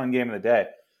the most fun game of the day.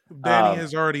 Danny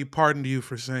has already pardoned you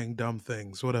for saying dumb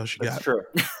things. What else you got? That's true.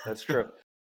 That's true.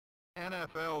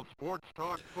 NFL Sports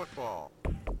Talk Football.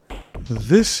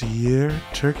 This year,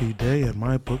 Turkey Day at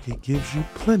MyBookie gives you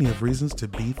plenty of reasons to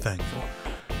be thankful.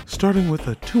 Starting with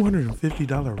a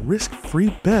 $250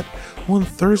 risk-free bet on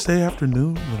Thursday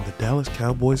afternoon when the Dallas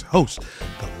Cowboys host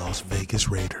the Las Vegas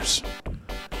Raiders.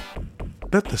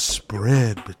 Bet the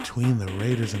spread between the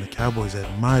Raiders and the Cowboys at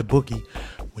MyBookie.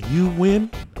 When you win,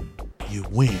 you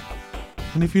win.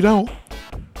 And if you don't,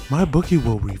 MyBookie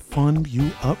will refund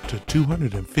you up to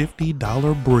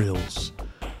 $250 brills.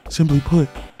 Simply put,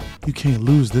 you can't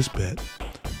lose this bet.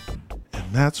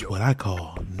 And that's what I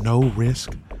call no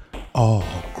risk, all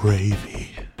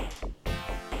gravy.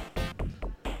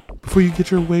 Before you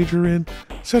get your wager in,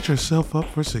 set yourself up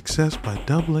for success by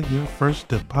doubling your first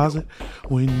deposit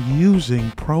when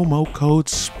using promo code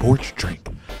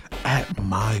SPORTSDRINK at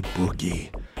MyBookie.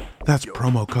 That's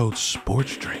promo code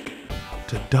SPORTSDRINK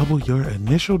to double your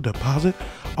initial deposit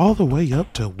all the way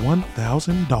up to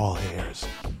 $1,000.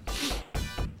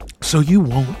 So you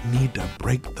won't need to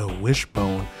break the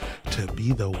wishbone to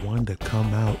be the one to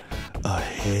come out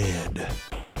ahead.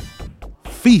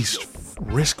 Feast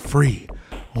risk-free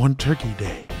on Turkey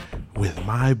Day with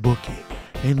MyBookie,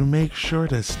 and make sure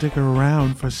to stick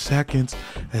around for seconds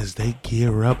as they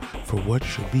gear up for what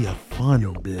should be a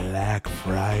fun Black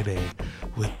Friday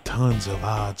with tons of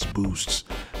odds boosts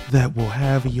that will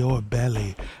have your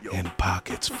belly and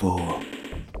pockets full.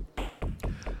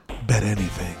 Bet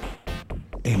anything,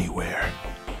 anywhere,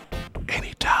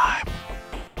 anytime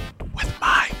with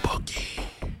MyBookie.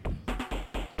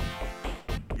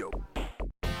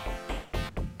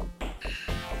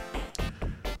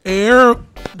 Air,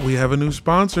 we have a new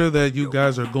sponsor that you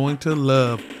guys are going to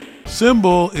love.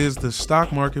 Symbol is the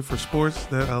stock market for sports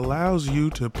that allows you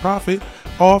to profit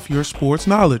off your sports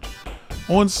knowledge.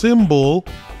 On Symbol,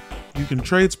 you can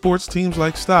trade sports teams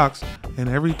like stocks, and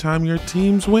every time your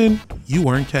teams win, you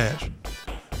earn cash.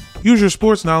 Use your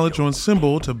sports knowledge on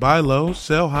Symbol to buy low,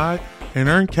 sell high, and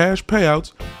earn cash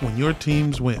payouts when your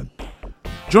teams win.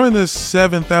 Join the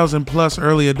 7,000 plus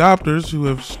early adopters who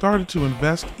have started to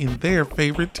invest in their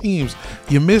favorite teams.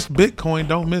 You missed Bitcoin,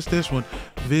 don't miss this one.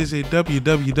 Visit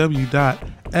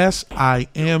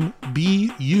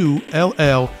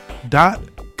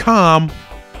www.simbull.com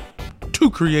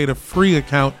to create a free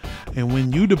account. And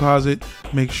when you deposit,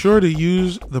 make sure to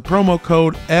use the promo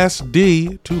code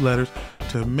SD, 2 letters,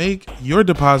 to make your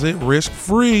deposit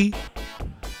risk-free.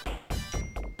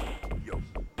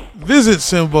 Visit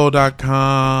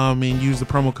Simbull.com and use the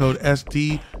promo code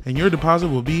SD, and your deposit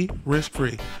will be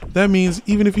risk-free. That means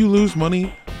even if you lose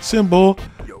money, Symbol,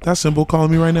 that's Symbol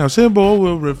calling me right now, Symbol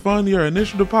will refund your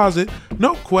initial deposit,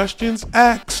 no questions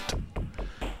asked.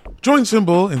 Join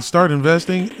Symbol and start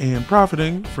investing and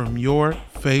profiting from your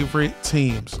favorite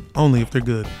teams, only if they're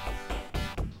good.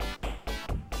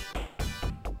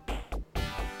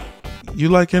 You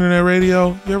like internet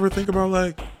radio? You ever think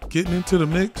about getting into the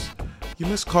mix? You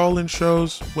miss call-in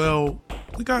shows? Well,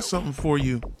 we got something for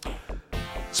you.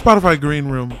 Spotify Green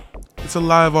Room It's a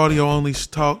live audio only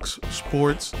Talks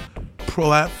Sports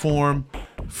platform,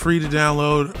 free to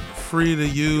download, free to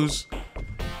use.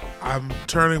 I'm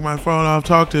turning my phone off.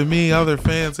 Talk to me, other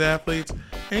fans, athletes,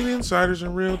 and insiders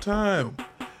in real time.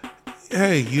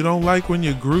 Hey, you don't like when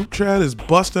your group chat is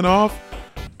busting off?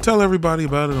 Tell everybody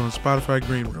about it on Spotify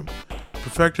Green Room.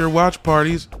 Perfect your watch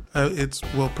parties. It's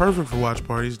perfect for watch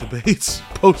parties, debates,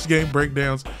 post-game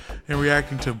breakdowns, and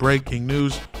reacting to breaking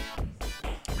news.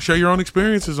 Share your own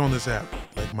experiences on this app,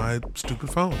 like my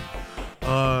stupid phone.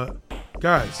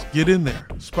 Guys, get in there.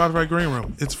 Spotify Green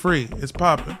Room. It's free. It's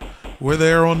popping. We're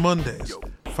there on Mondays,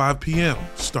 5 p.m.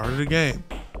 Start of the game.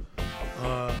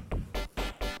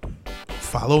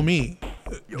 Follow me,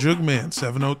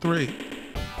 Jugman703.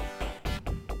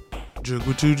 Jug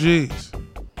with 2 G's.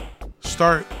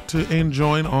 Start to and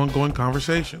join ongoing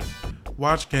conversations.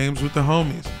 Watch games with the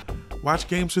homies. Watch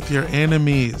games with your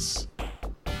enemies.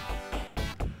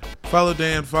 Follow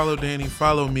Dan, follow Danny,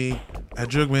 follow me at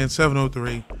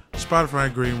Jugman703,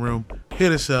 Spotify Green Room.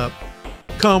 Hit us up.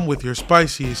 Come with your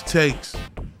spiciest takes.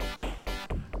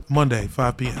 Monday,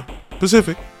 5 p.m.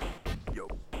 Pacific.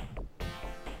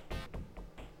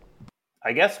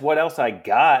 I guess what else I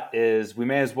got is we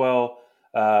may as well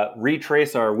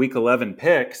retrace our Week 11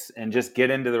 picks and just get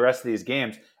into the rest of these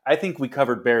games. I think we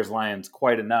covered Bears-Lions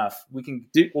quite enough.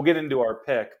 We'll get into our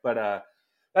pick, but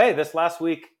hey, this last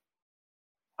week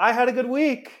I had a good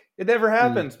week. It never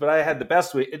happens, but I had the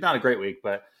best week. It's not a great week,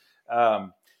 but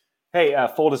hey,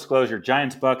 full disclosure,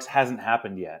 Giants-Bucks hasn't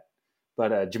happened yet.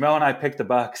 But Jamel and I picked the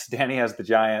Bucks. Danny has the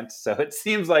Giants, so it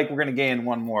seems like we're going to gain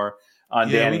one more on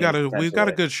Danny. We got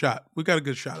a good shot. We got a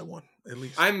good shot at one at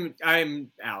least. I'm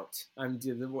out.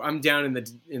 I'm down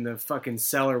in the fucking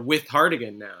cellar with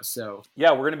Hardigan now. So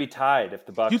yeah, we're going to be tied if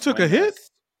the Bucks. You took win a hit.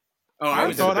 this. Oh,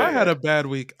 I thought I had a bad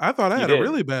week. I thought I had a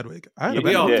really bad week. I had a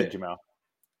bad You week. did, Jamel.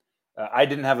 I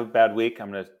didn't have a bad week.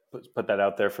 I'm going to put that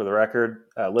out there for the record.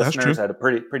 Listeners had a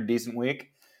pretty decent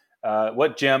week.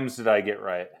 What gems did I get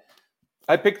right?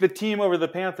 I picked the team over the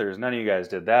Panthers. None of you guys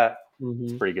did that.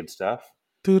 It's pretty good stuff.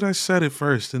 Dude, I said it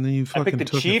first, and then you fucking I picked the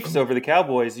took Chiefs over the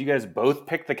Cowboys. You guys both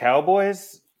picked the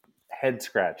Cowboys. Head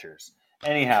scratchers.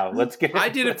 Anyhow, let's get. I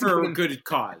did it for a good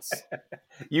cause.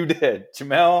 You did,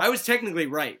 Jamel. I was technically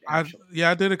right. I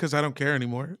did it because I don't care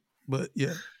anymore. But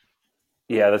yeah.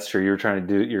 Yeah, that's true. You were trying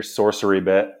to do your sorcery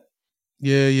bit.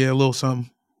 Yeah, a little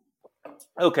something.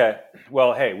 Okay.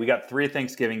 Well, hey, we got 3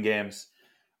 Thanksgiving games.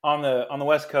 On the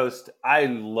West Coast, I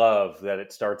love that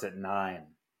it starts at 9.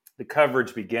 The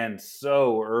coverage begins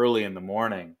so early in the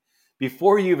morning.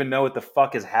 Before you even know what the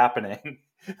fuck is happening,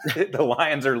 the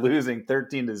Lions are losing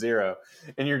 13-0.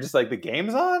 And you're just like, the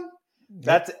game's on?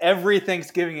 That's every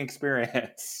Thanksgiving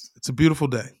experience. It's a beautiful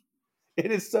day.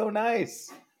 It is so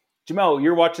nice. Jamel,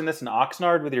 you're watching this in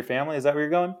Oxnard with your family? Is that where you're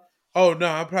going? Oh,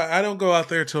 no, I don't go out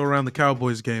there till around the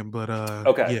Cowboys game. But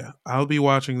okay. Yeah, I'll be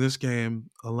watching this game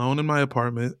alone in my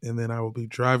apartment, and then I will be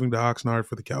driving to Oxnard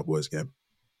for the Cowboys game.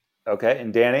 Okay.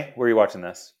 And Danny, where are you watching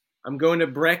this? I'm going to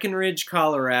Breckenridge,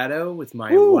 Colorado with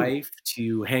my wife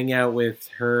to hang out with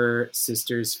her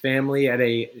sister's family at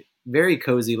a very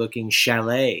cozy looking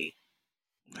chalet.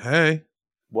 Hey.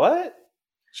 What?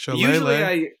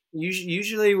 Chalet.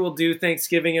 Usually we'll do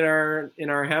Thanksgiving in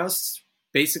our house,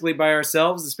 basically by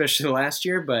ourselves, especially last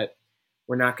year, but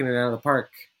we're knocking it out of the park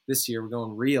this year. We're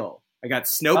going real. I got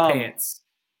snow pants.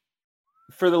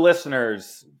 For the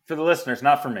listeners,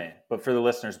 not for me, but for the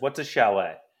listeners, what's a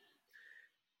chalet?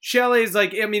 Chalet is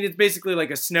it's basically like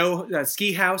a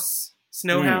ski house,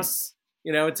 snow house.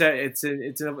 You know,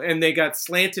 and they got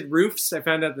slanted roofs. I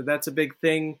found out that that's a big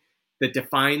thing that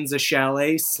defines a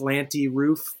chalet, slanty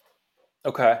roof.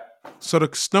 Okay. So the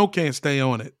snow can't stay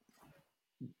on it.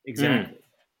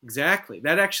 Exactly.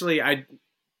 That actually,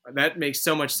 that makes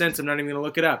so much sense. I'm not even going to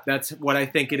look it up. That's what I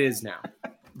think it is now.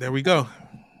 There we go.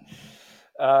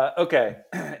 Okay.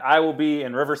 I will be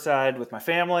in Riverside with my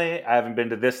family. I haven't been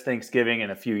to this Thanksgiving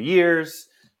in a few years.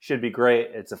 Should be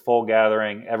great. It's a full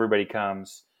gathering. Everybody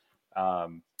comes. A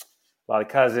lot of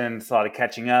cousins, a lot of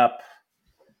catching up.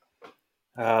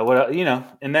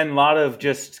 And then a lot of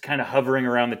just kind of hovering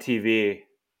around the TV,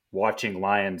 watching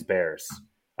Lions Bears.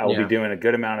 I will be doing a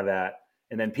good amount of that.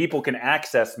 And then people can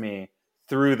access me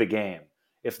through the game.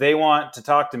 If they want to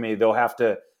talk to me, they'll have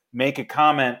to make a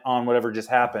comment on whatever just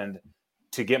happened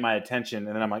to get my attention.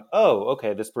 And then I'm like, oh,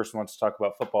 okay, this person wants to talk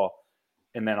about football.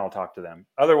 And then I'll talk to them.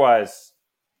 Otherwise,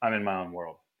 I'm in my own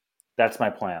world. That's my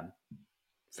plan.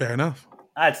 Fair enough.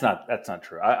 That's not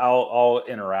true. I'll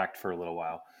interact for a little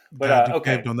while. But God, you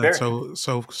okay, caved on that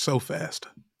so fast.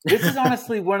 This is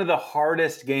honestly one of the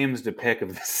hardest games to pick of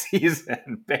the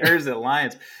season. Bears at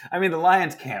Lions. I mean, the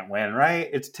Lions can't win, right?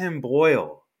 It's Tim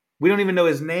Boyle. We don't even know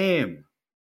his name.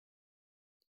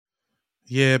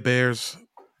 Yeah, Bears.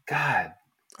 God.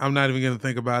 I'm not even going to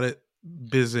think about it.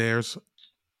 Bears.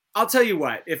 I'll tell you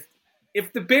what.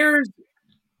 If the Bears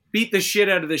beat the shit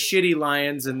out of the shitty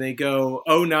Lions and they go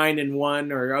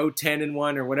 0-9-1 or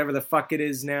 0-10-1 or whatever the fuck it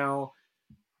is now,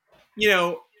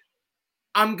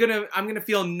 I'm gonna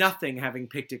feel nothing having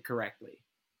picked it correctly.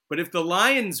 But if the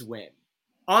Lions win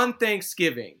on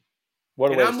Thanksgiving,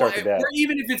 What a way to start the day. or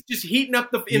even if it's just heating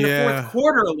up in the fourth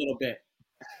quarter a little bit,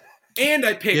 and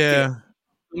I picked it,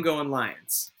 I'm going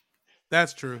Lions.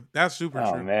 That's true. That's super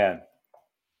true. Oh, man.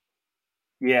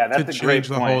 Yeah, that's a great point. Change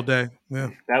the whole day. Yeah.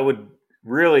 That would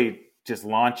really just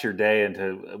launch your day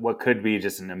into what could be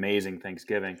just an amazing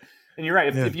Thanksgiving. And you're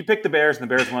right. If you pick the Bears and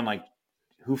the Bears won, like,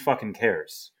 who fucking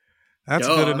cares? That's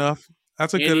good enough.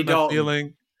 That's a Andy good enough Dalton.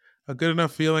 feeling. A good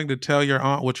enough feeling to tell your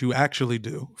aunt what you actually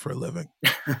do for a living.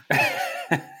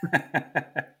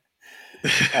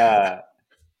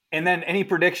 And then any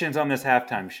predictions on this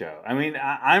halftime show? I mean,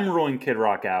 I'm ruling Kid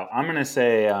Rock out. I'm going to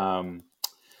say, God,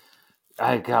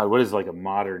 what is like a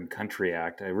modern country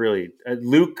act?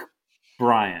 Luke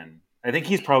Bryan. I think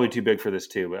he's probably too big for this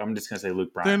too, but I'm just going to say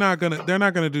Luke Bryan. They're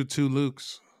not gonna do two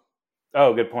Lukes.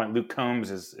 Oh, good point. Luke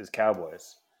Combs is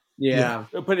Cowboys. Yeah.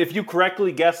 But if you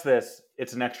correctly guess this,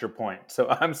 it's an extra point. So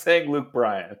I'm saying Luke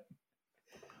Bryan.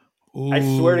 Ooh. I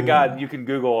swear to God, you can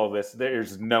Google all this.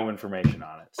 There's no information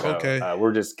on it. So Okay.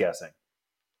 We're just guessing.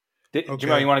 Okay.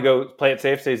 Jamal, you want to go play it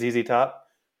safe, say ZZ Top?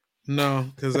 No,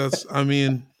 because that's, I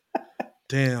mean,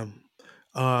 damn.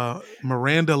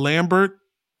 Miranda Lambert.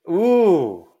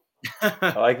 Ooh.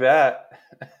 I like that.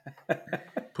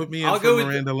 Put me in I'll for go with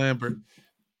Miranda Lambert.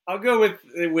 I'll go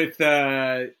with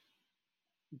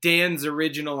Dan's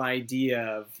original idea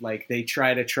of like they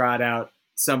try to trot out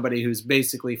somebody who's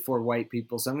basically for white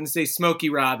people. So I'm going to say Smokey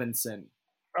Robinson.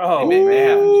 Oh, They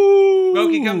man.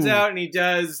 Smokey comes out and he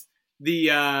does the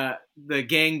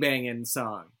gangbanging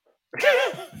song.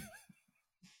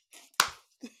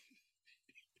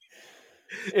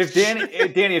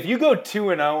 Danny, if you go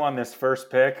 2-0 on this first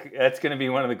pick, that's going to be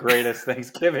one of the greatest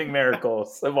Thanksgiving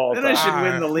miracles of all Then time. I should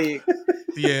win the league.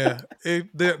 Yeah.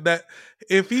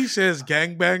 If he says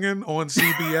gangbanging on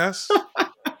CBS,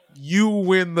 you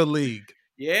win the league.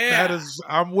 Yeah.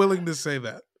 I'm willing to say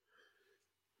that.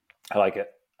 I like it.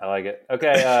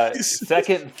 Okay,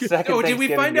 second. Oh, did we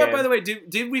Thanksgiving find out, game. by the way,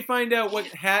 did we find out what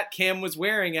hat Cam was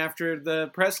wearing after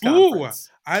the press conference?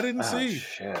 I didn't Oh, see.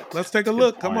 shit. Let's take a Good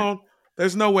look. point. Come on.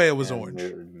 There's no way it was orange.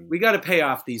 We got to pay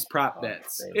off these prop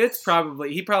bets. thanks.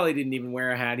 He probably didn't even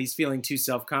wear a hat. He's feeling too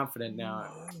self-confident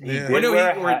now. Yeah. He did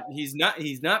wear a Or hat. he's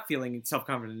not feeling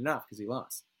self-confident enough because he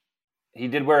lost. He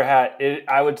did wear a hat.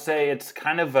 I would say it's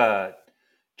kind of a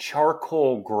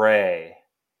charcoal gray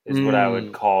is what I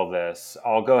would call this.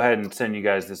 I'll go ahead and send you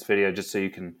guys this video just so you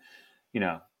can,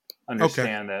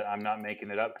 understand that I'm not making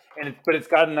it up. But it's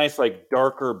got a nice like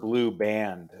darker blue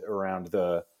band around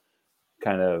the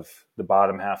kind of the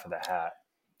bottom half of the hat.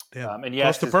 Damn. And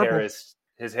yes, Close to purple.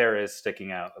 his hair is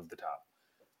sticking out of the top,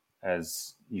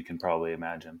 as you can probably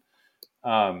imagine.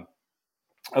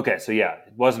 Okay, so yeah,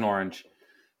 it wasn't orange.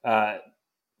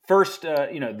 First,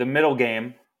 the middle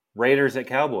game, Raiders at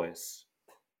Cowboys.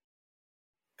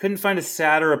 Couldn't find a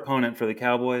sadder opponent for the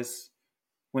Cowboys.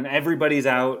 When everybody's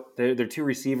out, their two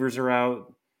receivers are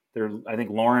out. I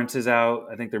think Lawrence is out.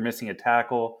 I think they're missing a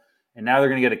tackle. And now they're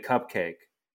going to get a cupcake.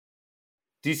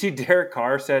 Do you see Derek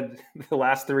Carr said the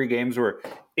last 3 games were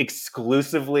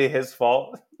exclusively his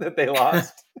fault that they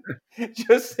lost?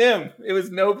 Just him. It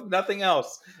was nothing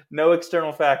else. No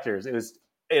external factors.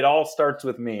 It all starts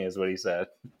with me, is what he said.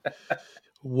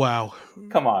 Wow.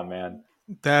 Come on, man.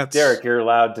 That's Derek, you're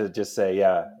allowed to just say,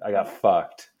 yeah, I got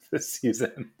fucked this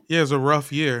season. Yeah, it was a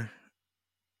rough year.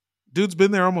 Dude's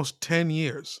been there almost 10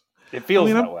 years. It feels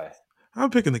I mean, that way. I'm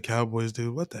picking the Cowboys,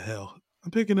 dude. What the hell?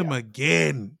 I'm picking them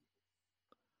again.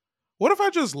 What if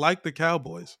I just like the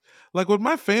Cowboys? Like, would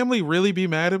my family really be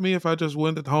mad at me if I just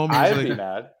went at home? And I'd like, be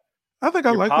mad. I think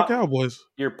I Your like pod- the Cowboys.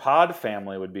 Your pod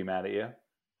family would be mad at you.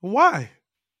 Why?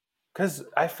 Because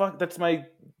that's my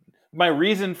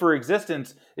reason for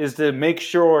existence is to make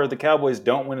sure the Cowboys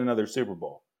don't win another Super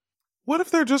Bowl. What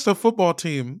if they're just a football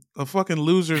team of fucking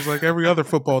losers like every other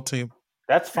football team?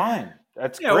 That's fine.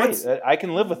 That's Yeah, great. I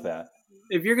can live with that.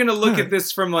 If you're gonna look at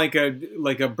this from like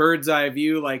a bird's eye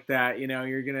view like that,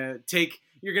 you're gonna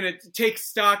take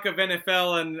stock of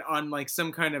NFL and on like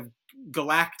some kind of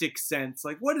galactic sense.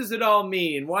 Like, what does it all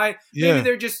mean? Why? Yeah. Maybe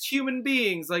they're just human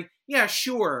beings. Like, yeah,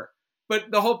 sure.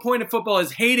 But the whole point of football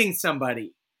is hating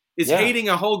somebody. Is hating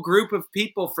a whole group of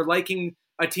people for liking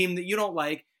a team that you don't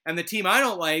like, and the team I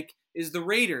don't like is the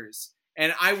Raiders.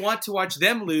 And I want to watch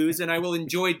them lose, and I will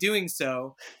enjoy doing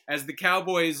so as the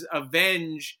Cowboys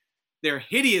avenge their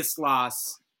hideous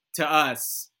loss to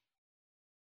us.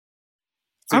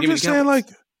 So I'm give me just the saying, Cowboys.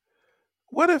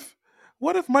 like,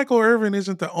 what if Michael Irvin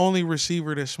isn't the only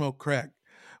receiver that smoked crack?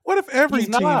 What if every He's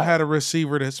team not. had a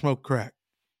receiver that smoked crack?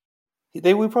 We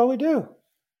probably do.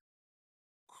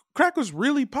 Crack was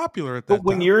really popular at that But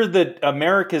when time. you're the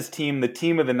America's team, the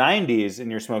team of the 90s, and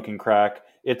you're smoking crack,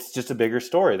 it's just a bigger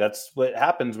story. That's what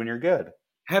happens when you're good.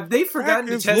 Have they Crack forgotten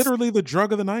to is test? literally the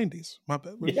drug of the 90s. My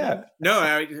bad. Yeah.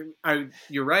 No,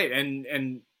 you're right,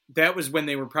 and that was when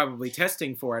they were probably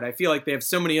testing for it. I feel like they have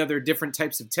so many other different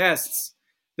types of tests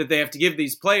that they have to give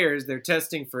these players. They're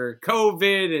testing for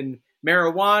COVID and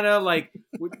marijuana. Like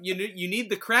you need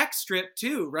the crack strip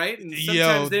too, right? And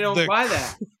sometimes they don't buy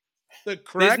that. The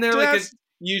crack Isn't there like test?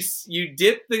 you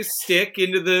dip the stick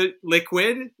into the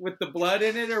liquid with the blood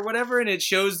in it or whatever, and it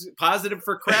shows positive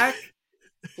for crack.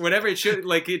 Whatever it should,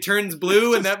 like it turns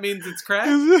blue, and that means it's crack.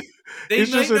 They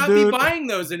It's might just a not be dude. buying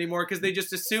those anymore because they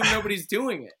just assume nobody's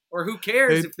doing it, or who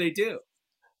cares They- if they do?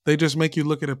 They just make you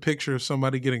look at a picture of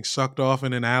somebody getting sucked off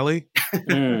in an alley,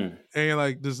 Mm. and you're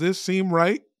like, "Does this seem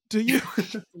right to you?"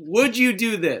 Would you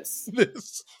do this?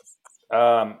 This.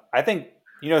 I think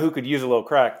you know who could use a little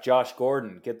crack? Josh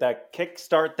Gordon. Get that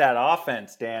kickstart that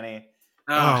offense, Danny.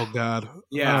 Oh God!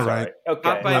 Yeah. All right. Okay.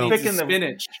 Popeye Well- needs his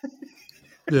spinach.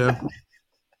 Yeah.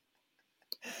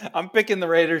 I'm picking the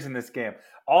Raiders in this game.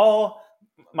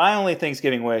 My only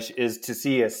Thanksgiving wish is to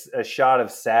see a shot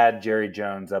of sad Jerry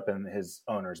Jones up in his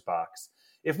owner's box.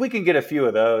 If we can get a few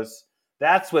of those,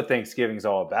 that's what Thanksgiving's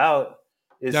all about.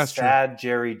 Is That's true. sad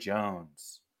Jerry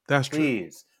Jones. That's true.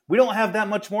 Please. We don't have that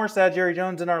much more sad Jerry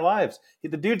Jones in our lives.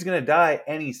 The dude's going to die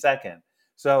any second.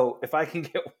 So if I can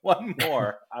get one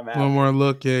more, I'm happy. One more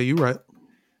look. Yeah, you're right.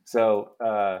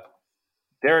 So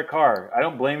Derek Carr, I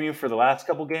don't blame you for the last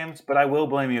couple games, but I will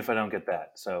blame you if I don't get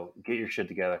that. So get your shit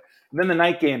together. And then the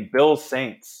night game, Bills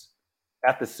Saints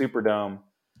at the Superdome.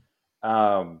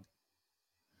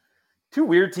 Two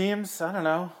weird teams. I don't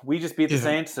know. We just beat the Yeah.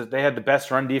 Saints. They had the best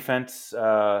run defense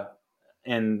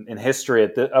in history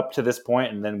up to this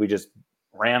point, and then we just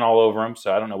ran all over them.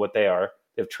 So I don't know what they are.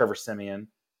 They have Trevor Siemian.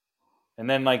 And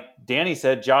then, like Danny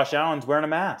said, Josh Allen's wearing a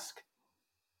mask.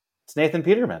 It's Nathan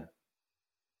Peterman.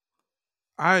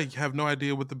 I have no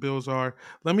idea what the Bills are.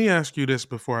 Let me ask you this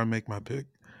before I make my pick.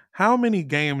 How many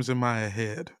games am I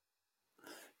ahead?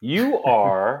 You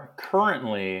are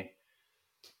currently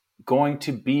going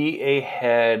to be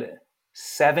ahead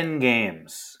 7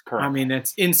 games. Currently. I mean,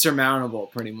 that's insurmountable,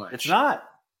 pretty much. it's not.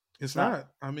 It's No. not.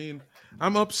 I mean,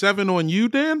 I'm up 7 on you,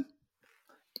 Dan.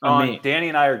 On me. Danny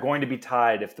and I are going to be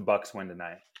tied if the Bucks win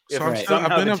tonight. If So I'm Right. still, I've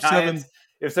somehow been the up 7. Giants-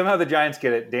 If somehow the Giants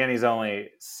get it, Danny's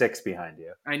only 6 behind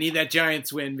you. I need that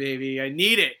Giants win, baby. I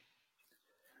need it.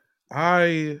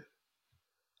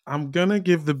 I'm gonna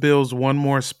give the Bills one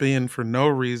more spin for no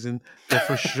reason. They're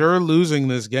for sure losing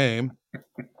this game.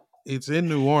 It's in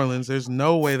New Orleans. There's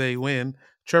no way they win.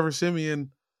 Trevor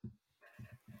Siemian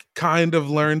kind of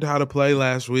learned how to play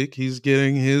last week. He's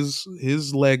getting his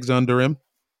legs under him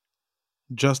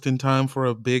just in time for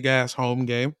a big ass home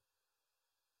game.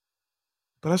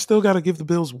 But I still got to give the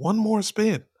Bills one more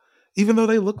spin, even though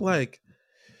they look like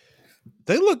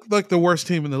the worst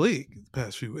team in the league the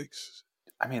past few weeks.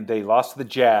 I mean, they lost to the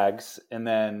Jags, and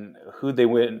then who'd they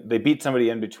win? They beat somebody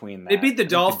in between that. They beat the I think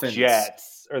Dolphins. The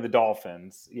Jets, or the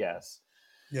Dolphins, yes.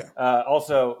 Yeah.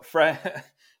 Also,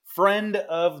 friend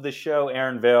of the show,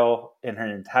 Aaron Vale, and her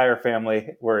entire family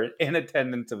were in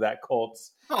attendance of that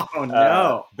Colts Oh,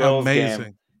 no. Bills Amazing.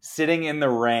 game, sitting in the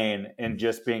rain and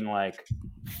just being like,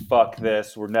 fuck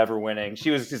this, we're never winning. She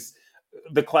was just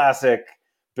the classic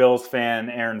Bills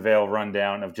fan, Aaron Vale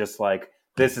rundown of just like,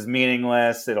 this is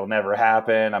meaningless. It'll never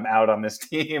happen. I'm out on this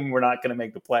team. We're not going to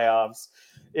make the playoffs.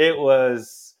 It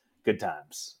was good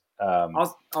times.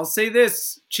 I'll say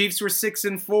this: Chiefs were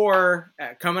 6-4,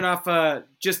 coming off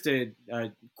just a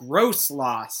gross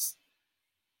loss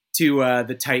to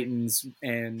the Titans,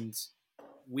 and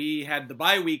we had the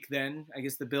bye week. Then I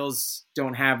guess the Bills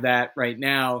don't have that right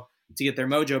now to get their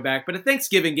mojo back. But a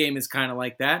Thanksgiving game is kind of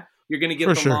like that. You're going to get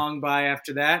For the sure. long bye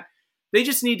after that. They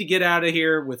just need to get out of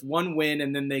here with one win,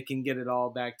 and then they can get it all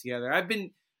back together. I've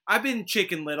been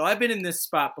Chicken Little. I've been in this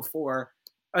spot before.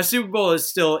 A Super Bowl is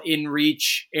still in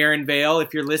reach, Aaron Vale,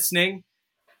 if you're listening.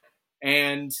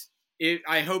 And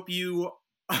I hope you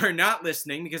are not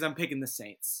listening because I'm picking the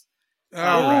Saints. All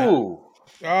right. Ooh.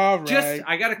 All right.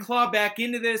 I got to claw back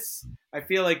into this. I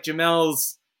feel like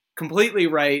Jamel's completely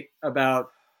right about,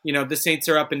 the Saints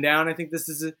are up and down. I think this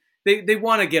is they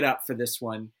want to get up for this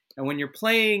one. And when you're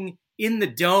playing in the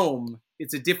dome,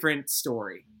 it's a different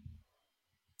story.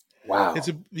 Wow.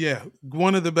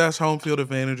 One of the best home field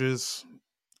advantages.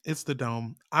 It's the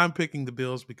Dome. I'm picking the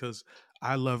Bills because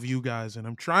I love you guys, and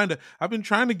I've been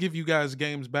trying to give you guys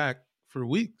games back for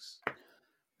weeks.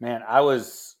 Man, I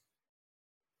was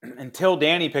until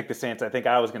Danny picked the Saints, I think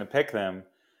I was going to pick them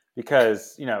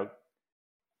because,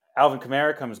 Alvin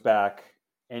Kamara comes back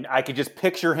and I could just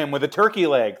picture him with a turkey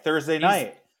leg Thursday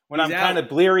night when I'm kind of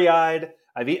bleary-eyed.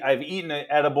 I've eaten an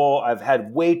edible. I've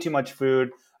had way too much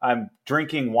food. I'm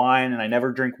drinking wine, and I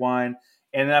never drink wine.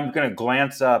 And then I'm going to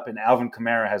glance up, and Alvin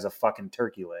Kamara has a fucking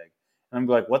turkey leg. And I'm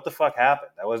like, what the fuck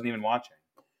happened? I wasn't even watching.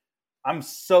 I'm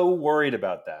so worried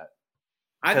about that.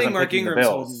 I think Mark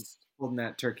Ingram's holding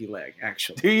that turkey leg,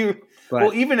 actually. Do you? But,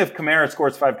 well, even if Kamara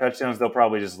scores 5 touchdowns, they'll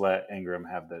probably just let Ingram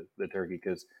have the turkey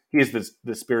because he's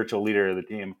the spiritual leader of the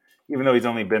team, even though he's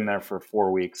only been there for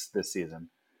 4 weeks this season.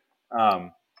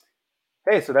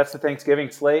 Hey, so that's the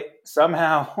Thanksgiving slate.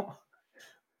 Somehow,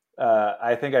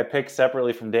 I think I picked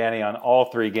separately from Danny on all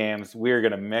 3 games. We're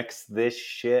going to mix this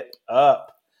shit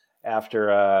up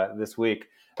after this week.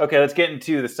 Okay, let's get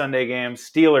into the Sunday game.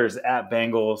 Steelers at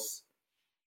Bengals.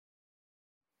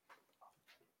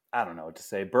 I don't know what to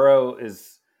say. Burrow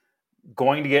is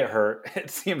going to get hurt.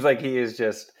 It seems like he is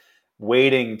just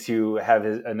waiting to have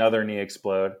another knee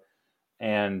explode.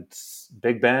 And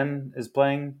Big Ben is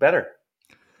playing better.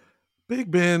 Big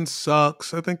Ben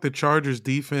sucks. I think the Chargers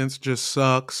defense just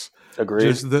sucks. Agreed.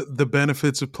 Just the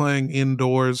benefits of playing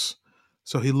indoors.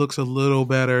 So he looks a little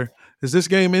better. Is this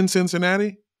game in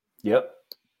Cincinnati? Yep.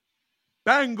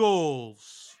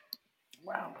 Bengals.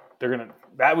 Wow.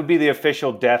 That would be the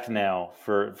official death knell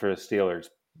for the Steelers.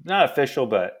 Not official,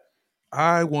 but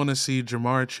I want to see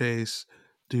Jamar Chase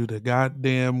do the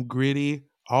goddamn gritty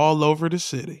all over the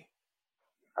city.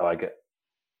 I like it.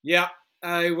 Yeah,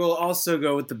 I will also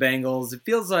go with the Bengals. It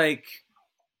feels like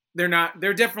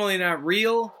they're definitely not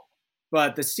real,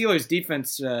 but the Steelers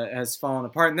defense has fallen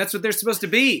apart, and that's what they're supposed to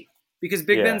be because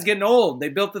Big Ben's getting old. They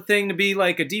built the thing to be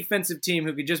like a defensive team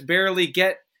who could just barely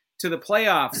get to the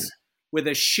playoffs with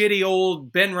a shitty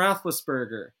old Ben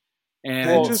Roethlisberger. And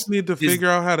they just need to figure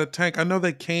out how to tank. I know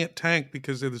they can't tank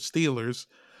because they're the Steelers,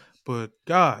 but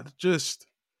God, just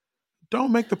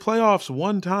don't make the playoffs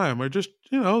one time or just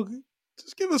give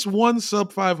us one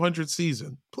sub-500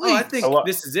 season, please. Oh, I think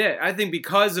this is it. I think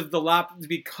because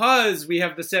we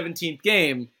have the 17th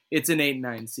game, it's an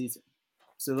 8-9 season.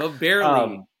 So they'll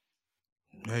barely.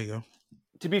 There you go.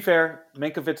 To be fair,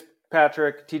 Minkah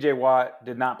Fitzpatrick, TJ Watt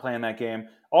did not play in that game.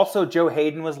 Also, Joe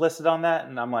Hayden was listed on that,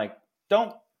 and I'm like,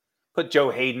 don't put Joe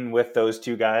Hayden with those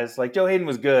 2 guys. Like, Joe Hayden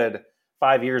was good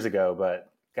 5 years ago, but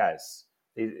guys,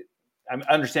 I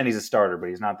understand he's a starter, but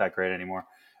he's not that great anymore.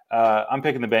 I'm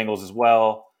picking the Bengals as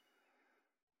well.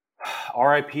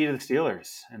 RIP to the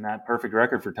Steelers and that perfect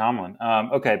record for Tomlin.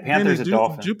 Okay, Panthers at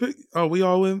Dolphins. Did you pick? Oh, we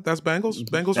all win. That's Bengals?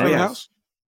 Bengals for the house?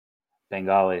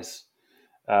 Bengalis.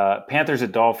 Panthers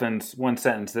at Dolphins. One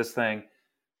sentence, this thing.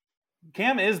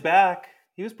 Cam is back.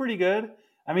 He was pretty good.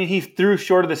 I mean, he threw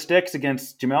short of the sticks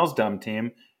against Jamel's dumb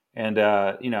team. And,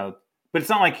 but it's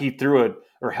not like he threw it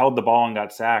or held the ball and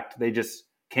got sacked. They just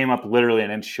came up literally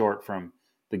an inch short from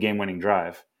the game-winning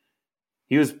drive.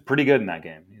 He was pretty good in that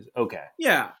game. He was okay.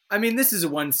 Yeah. I mean, this is a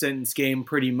one-sentence game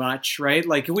pretty much, right?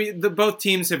 Like, both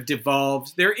teams have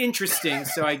devolved. They're interesting,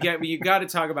 so I get you got to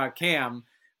talk about Cam.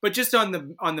 But just on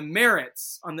the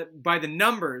merits, by the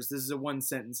numbers, this is a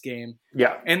one-sentence game.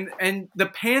 Yeah. And the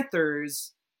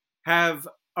Panthers have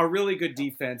a really good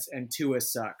defense, and Tua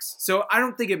sucks. So I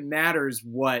don't think it matters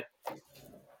what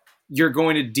you're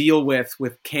going to deal with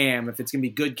Cam, if it's going to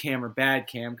be good Cam or bad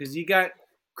Cam, because you got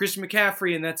Christian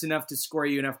McCaffrey, and that's enough to score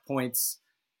you enough points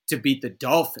to beat the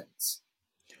Dolphins.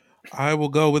 I will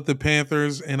go with the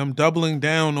Panthers, and I'm doubling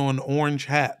down on orange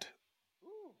hat.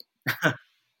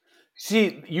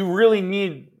 See, you really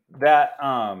need that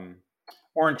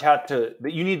orange hat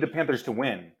you need the Panthers to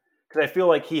win. Because I feel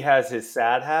like he has his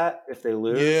sad hat if they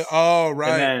lose. Yeah, oh,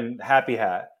 right. And then happy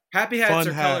hat. Happy hats Fun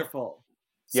are hat. Colorful.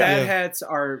 Sad hats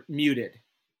are muted.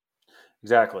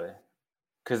 Exactly.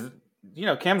 Because,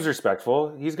 Cam's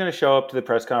respectful. He's going to show up to the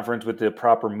press conference with the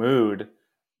proper mood,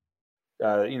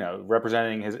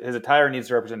 representing his attire needs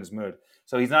to represent his mood.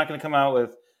 So he's not going to come out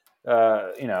with,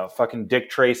 fucking Dick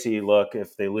Tracy look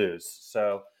if they lose.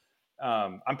 So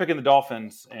I'm picking the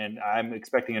Dolphins, and I'm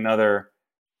expecting another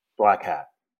black hat.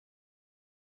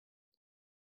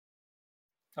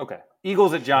 Okay.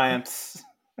 Eagles at Giants.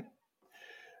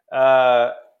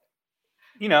 This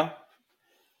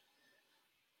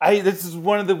is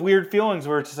one of the weird feelings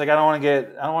where it's just like I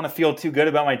don't want to feel too good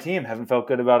about my team. Haven't felt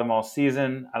good about them all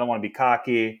season. I don't want to be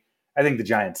cocky. I think the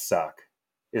Giants suck,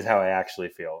 is how I actually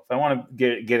feel. If I want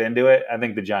to get into it, I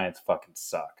think the Giants fucking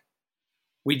suck.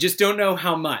 We just don't know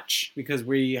how much because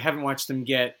we haven't watched them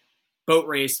get boat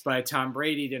raced by Tom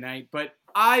Brady tonight. But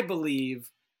I believe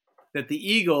that the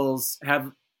Eagles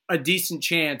have a decent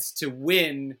chance to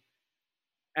win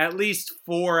at least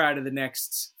 4 out of the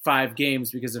next 5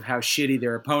 games because of how shitty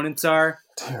their opponents are.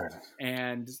 Dude.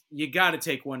 And you got to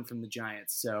take one from the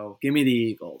Giants. So give me the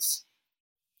Eagles.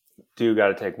 Do got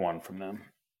to take one from them.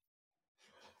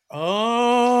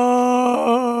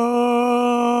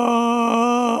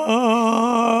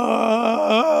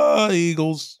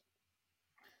 Eagles.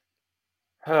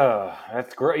 Oh,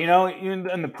 that's great. You know, in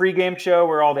the pregame show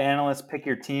where all the analysts pick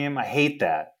your team, I hate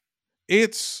that.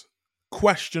 It's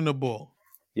questionable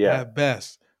at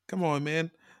best. Come on,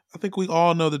 man. I think we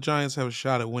all know the Giants have a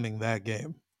shot at winning that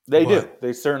game. They do.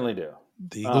 They certainly do.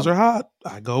 The Eagles are hot.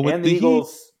 I go with and the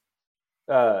Eagles.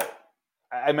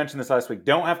 I mentioned this last week.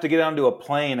 Don't have to get onto a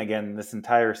plane again this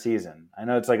entire season. I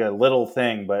know it's like a little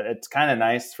thing, but it's kind of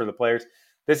nice for the players.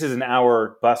 This is an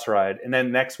hour bus ride, and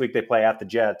then next week they play at the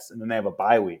Jets, and then they have a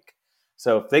bye week.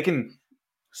 So if they can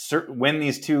win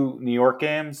these 2 New York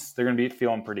games, they're going to be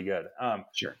feeling pretty good.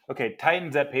 Sure. Okay,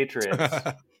 Titans at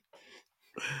Patriots.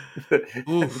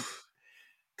 Oof.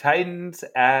 Titans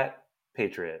at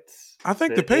Patriots. I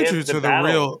think the Patriots are the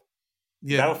real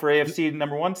battle for AFC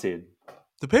number 1 seed.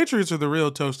 The Patriots are the real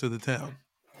toast of the town.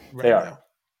 Right They are. now.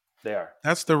 They are.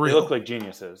 That's the real. They look like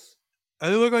geniuses.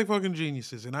 They look like fucking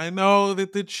geniuses. And I know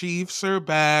that the Chiefs are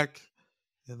back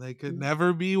and they could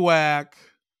never be whack.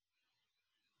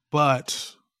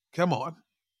 But come on.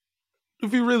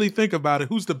 If you really think about it,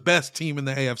 who's the best team in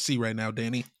the AFC right now,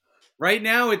 Danny? Right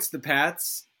now it's the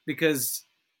Pats because,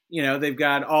 you know, they've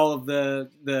got all of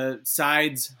the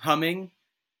sides humming.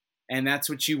 And that's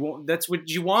what you want. That's what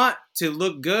you want to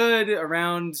look good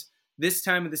around this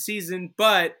time of the season.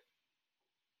 But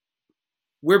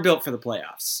we're built for the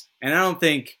playoffs. And I don't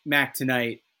think Mac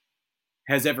tonight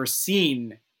has ever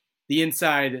seen the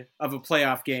inside of a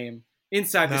playoff game,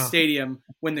 inside the stadium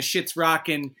when the shit's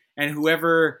rocking and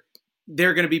whoever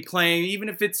they're going to be playing, even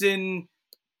if it's in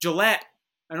Gillette,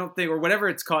 I don't think, or whatever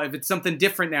it's called, if it's something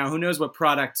different now, who knows what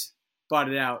product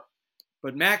bought it out.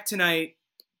 But Mac tonight,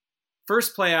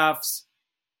 first playoffs,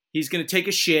 he's going to take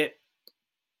a shit,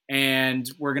 and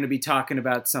we're going to be talking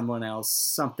about something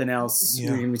else.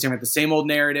 Yeah. We're going to be talking about the same old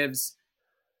narratives.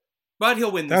 But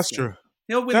he'll win this That's game. true.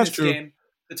 He'll win That's this true. game.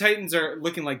 The Titans are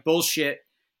looking like bullshit,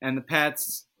 and the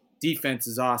Pats' defense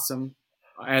is awesome,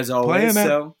 as always.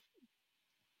 So,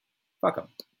 fuck them.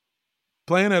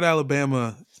 Playing at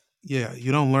Alabama,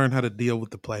 you don't learn how to deal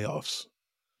with the playoffs.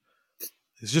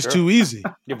 It's just too easy.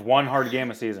 You have 1 hard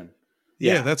game a season.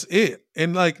 Yeah, that's it.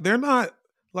 And, they're not,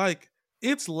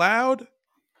 it's loud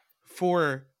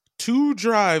for 2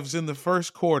 drives in the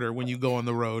first quarter when you go on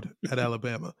the road at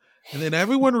Alabama. And then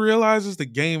everyone realizes the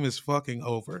game is fucking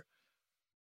over.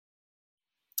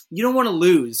 You don't want to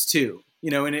lose, too,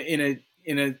 in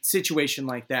a situation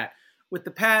like that. With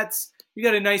the Pats, you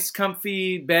got a nice,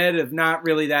 comfy bed of not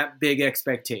really that big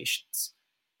expectations.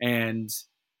 And,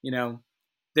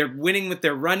 they're winning with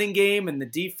their running game and the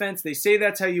defense. They say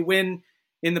that's how you win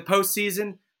in the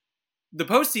postseason. The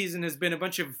postseason has been a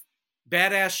bunch of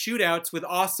badass shootouts with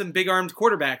awesome big-armed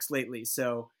quarterbacks lately.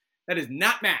 So that is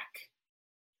not Mac.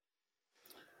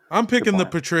 I'm picking the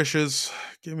Patricias.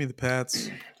 Give me the Pats.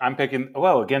 I'm picking,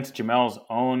 against Jamel's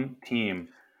own team.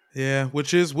 Yeah,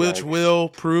 which will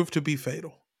prove to be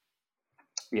fatal.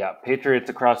 Yeah, Patriots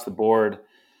across the board.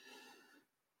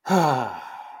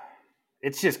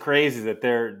 It's just crazy that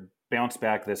they're bounced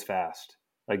back this fast.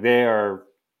 They are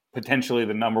potentially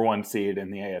the number 1 seed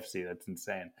in the AFC. That's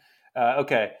insane.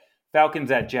 Okay,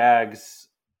 Falcons at Jags.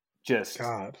 Just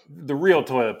the real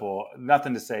toilet bowl.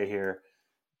 Nothing to say here.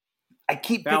 I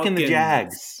keep picking the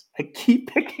Jags.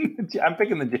 I'm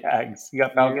picking the Jags. You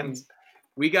got Falcons?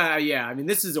 We got,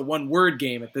 this is a 1-word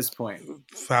game at this point.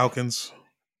 Falcons.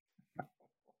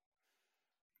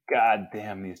 God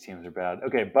damn, these teams are bad.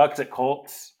 Okay, Bucks at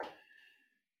Colts.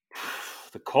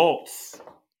 The Colts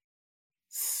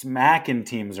smacking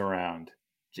teams around.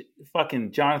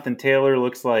 Fucking Jonathan Taylor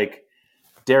looks like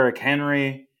Derrick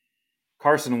Henry.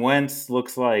 Carson Wentz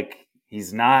looks like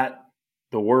he's not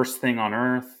the worst thing on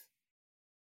earth.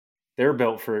 They're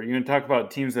built for, you can talk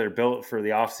about teams that are built for the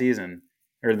offseason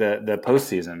or the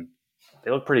postseason.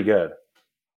 They look pretty good.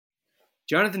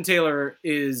 Jonathan Taylor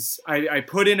is, I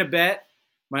put in a bet.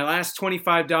 My last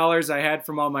 $25 I had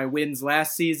from all my wins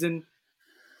last season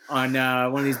on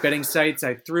one of these betting sites.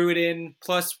 I threw it in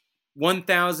plus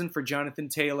 1,000 for Jonathan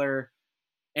Taylor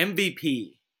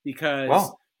MVP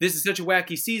because this is such a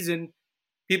wacky season.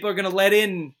 People are going to let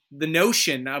in the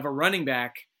notion of a running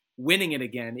back winning it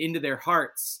again into their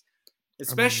hearts,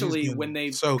 especially when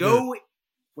they go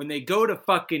when they go to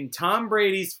fucking Tom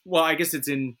Brady's, well, I guess it's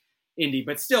in Indy,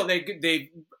 but still they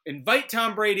invite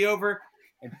Tom Brady over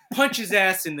and punch his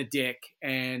ass in the dick.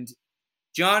 And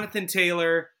Jonathan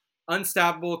Taylor,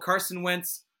 unstoppable. Carson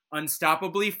Wentz,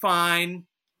 unstoppably fine.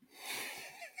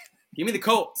 Give me the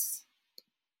Colts.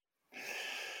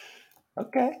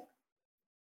 Okay.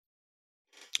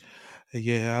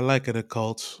 Yeah, I like it, the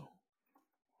Colts.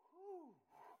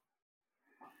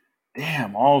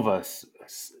 Damn, all of us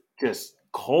just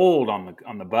cold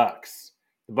on the Bucks.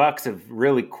 The Bucks have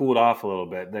really cooled off a little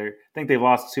bit. I think they've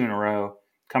lost 2 in a row,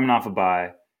 coming off a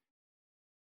bye.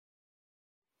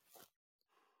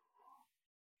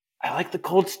 I like the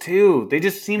Colts too. They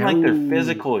just seem like they're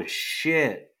physical as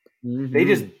shit. Mm-hmm. They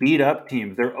just beat up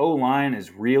teams. Their O-line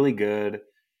is really good.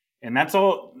 And that's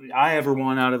all I ever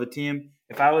want out of a team.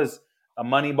 If I was a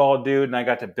Moneyball dude and I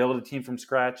got to build a team from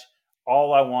scratch,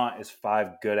 all I want is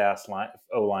 5 good-ass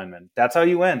O-linemen. That's how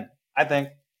you win, I think.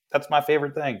 That's my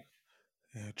favorite thing.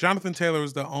 Yeah, Jonathan Taylor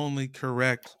was the only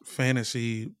correct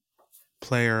fantasy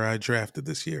player I drafted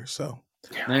this year. So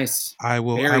nice. I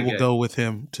will go with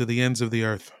him to the ends of the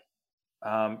earth.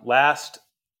 Last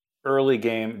early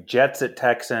game, Jets at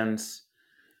Texans.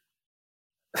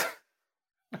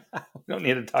 We don't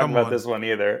need to talk about this one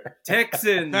either.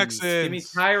 Texans. Give me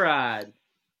Tyrod.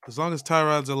 As long as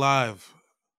Tyrod's alive.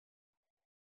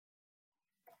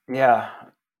 Yeah.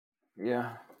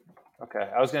 Okay.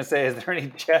 I was going to say, is there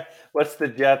any what's the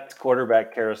Jets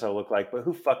quarterback carousel look like? But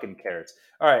who fucking cares?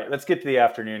 All right, let's get to the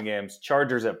afternoon games.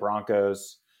 Chargers at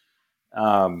Broncos.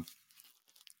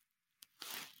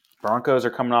 Broncos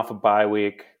are coming off a bye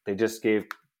week. They just gave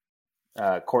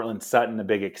Cortland Sutton a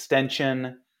big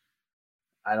extension.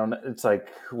 I don't know. It's like,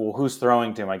 well, who's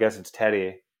throwing to him? I guess it's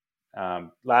Teddy.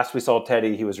 Last we saw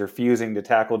Teddy, he was refusing to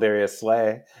tackle Darius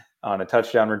Slay on a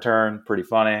touchdown return. Pretty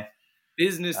funny.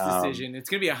 Business decision. It's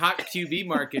going to be a hot QB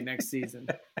market next season.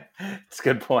 It's a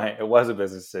good point. It was a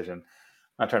business decision.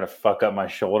 I'm not trying to fuck up my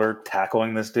shoulder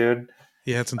tackling this dude.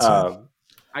 Yeah, it's insane.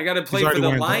 I got to play for the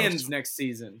Lions next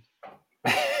season.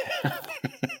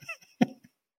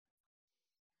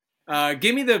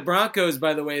 Give me the Broncos,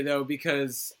 by the way, though,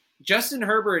 because Justin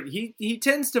Herbert, he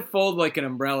tends to fold like an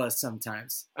umbrella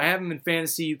sometimes. I have him in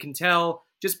fantasy. You can tell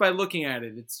just by looking at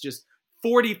it. It's just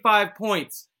 45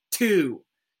 points, 2,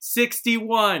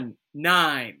 61,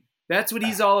 9. That's what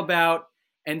he's all about.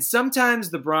 And sometimes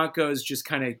the Broncos just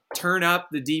kind of turn up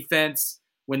the defense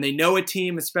when they know a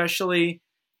team, especially.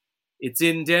 It's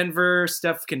in Denver.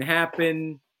 Stuff can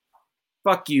happen.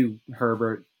 Fuck you,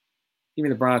 Herbert. Give me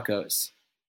the Broncos.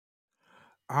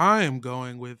 I am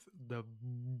going with the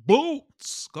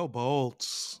Bolts. Go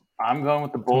Bolts. I'm going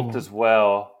with the Bolts as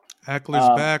well.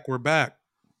 Eckler's back. We're back.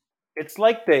 It's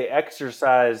like they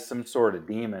exercise some sort of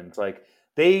demons. Like,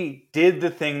 they did the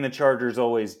thing the Chargers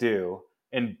always do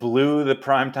and blew the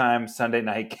primetime Sunday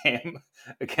night game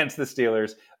against the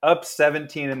Steelers, up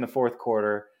 17 in the fourth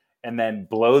quarter, and then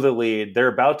blow the lead. They're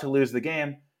about to lose the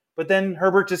game, but then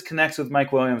Herbert just connects with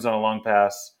Mike Williams on a long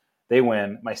pass. They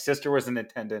win. My sister was in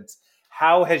attendance.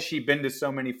 How has she been to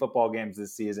so many football games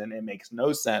this season? It makes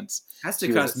no sense. Has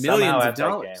to cost millions of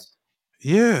dollars.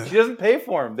 Yeah. She doesn't pay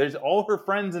for him. There's all her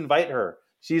friends invite her.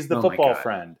 She's the football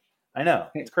friend. I know.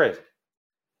 It's crazy.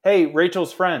 Hey,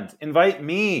 Rachel's friends, invite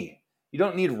me. You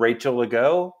don't need Rachel to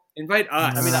go. Invite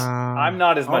us. I mean, I'm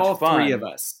not as much fun. All 3 of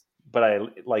us. But I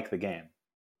like the game.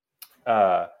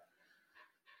 Yeah,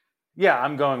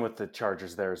 I'm going with the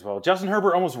Chargers there as well. Justin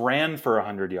Herbert almost ran for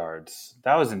 100 yards.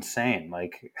 That was insane.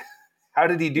 Like, how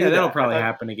did he do that? That'll probably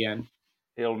happen again.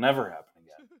 It'll never happen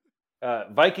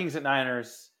again. Vikings at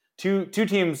Niners. Two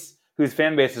teams whose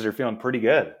fan bases are feeling pretty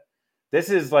good.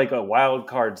 This is like a wild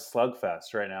card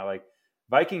slugfest right now. Like,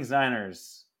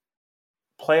 Vikings-Niners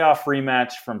playoff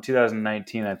rematch from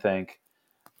 2019, I think.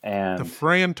 And the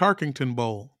Fran Tarkington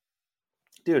Bowl.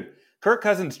 Dude, Kirk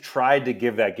Cousins tried to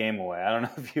give that game away. I don't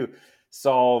know if you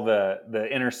saw the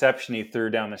interception he threw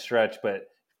down the stretch, but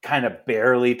kind of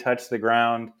barely touched the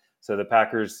ground. So the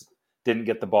Packers didn't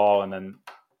get the ball, and then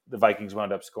the Vikings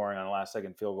wound up scoring on a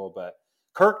last-second field goal. But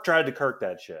Kirk tried to Kirk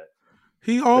that shit.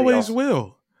 He always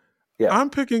will. Yeah.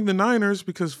 I'm picking the Niners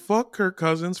because fuck Kirk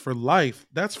Cousins for life.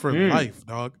 That's for life,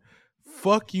 dog.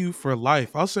 Fuck you for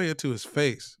life. I'll say it to his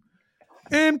face.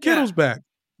 And Kittle's back.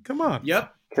 Come on.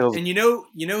 Yep. And you know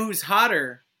who's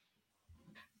hotter,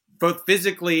 both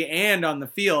physically and on the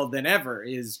field than ever,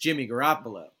 is Jimmy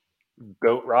Garoppolo.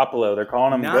 Goat Garoppolo. They're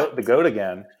calling him the GOAT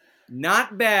again.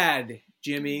 Not bad,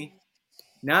 Jimmy.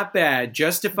 Not bad.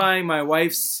 Justifying my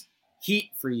wife's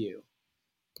heat for you.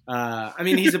 I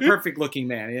mean, he's a perfect looking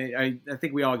man. I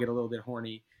think we all get a little bit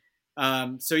horny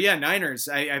So yeah, Niners.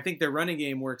 I think their running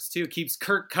game works too. Keeps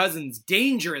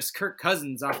dangerous Kirk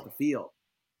Cousins off the field.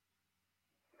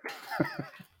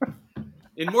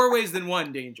 In more ways than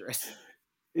one, dangerous.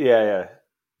 Yeah.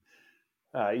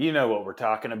 You know what we're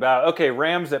talking about. Okay,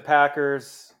 Rams at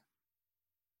Packers.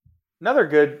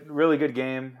 Another really good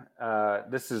game.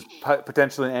 This is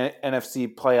potentially an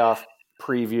NFC playoff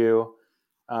preview.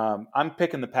 I'm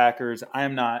picking the Packers. I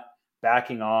am not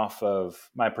backing off of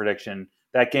my prediction.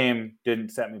 That game didn't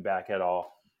set me back at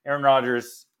all. Aaron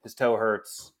Rodgers, his toe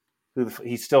hurts.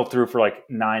 He still threw for like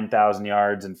 9,000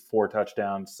 yards and 4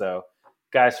 touchdowns. So,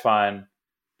 guy's fine.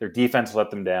 Their defense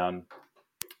let them down.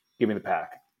 Give me the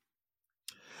Pack.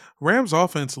 Rams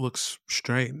offense looks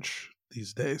strange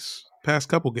these days. Past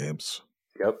couple games.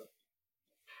 Yep.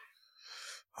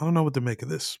 I don't know what to make of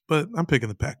this, but I'm picking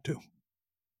the Pack too.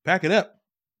 Pack it up.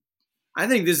 I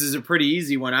think this is a pretty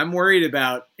easy one. I'm worried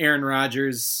about Aaron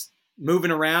Rodgers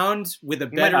moving around with a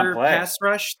better pass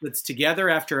rush that's together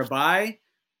after a bye,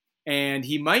 and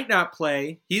he might not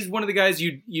play. He's one of the guys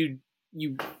you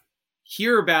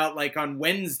hear about like on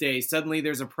Wednesday. Suddenly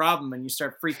there's a problem and you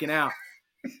start freaking out.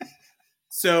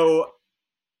 So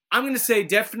I'm going to say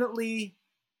definitely.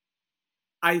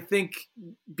 I think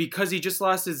because he just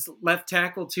lost his left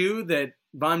tackle too, that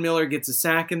Von Miller gets a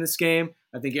sack in this game.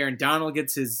 I think Aaron Donald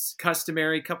gets his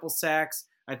customary couple sacks.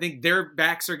 I think their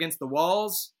backs are against the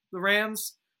walls, the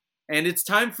Rams, and it's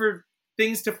time for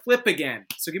things to flip again.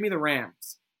 So give me the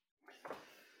Rams.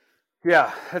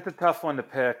 Yeah, that's a tough one to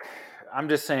pick. I'm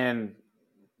just saying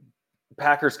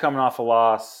Packers coming off a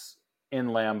loss in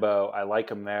Lambeau. I like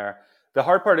them there. The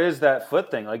hard part is that foot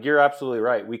thing. Like, you're absolutely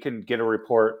right. We can get a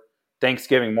report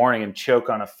Thanksgiving morning and choke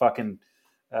on a fucking,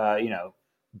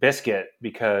 biscuit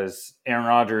because Aaron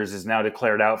Rodgers is now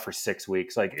declared out for 6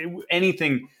 weeks. Like,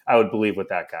 anything I would believe with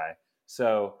that guy.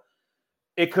 So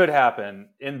it could happen.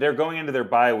 And they're going into their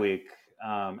bye week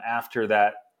after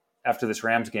this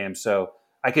Rams game. So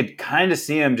I could kind of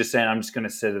see him just saying, I'm just going to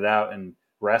sit it out and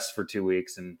rest for 2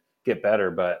 weeks and get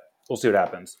better. But we'll see what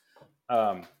happens.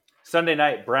 Sunday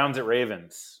night, Browns at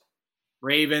Ravens.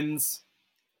 Ravens.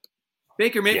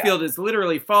 Baker Mayfield is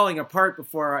literally falling apart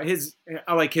before his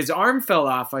arm fell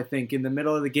off, I think, in the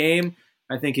middle of the game.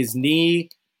 I think his knee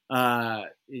knocked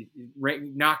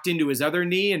into his other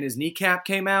knee and his kneecap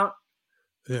came out.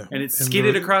 Yeah. And it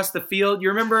skidded across the field. You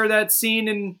remember that scene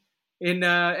in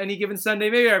Any Given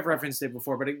Sunday? Maybe I've referenced it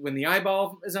before, but when the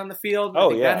eyeball is on the field, I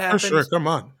think that happens. For sure. Come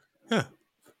on. Yeah.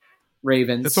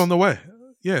 Ravens. It's on the way.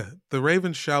 Yeah. The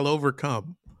Ravens shall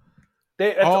overcome.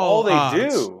 That's all they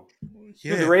do.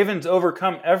 Yeah. The Ravens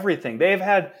overcome everything. They've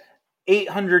had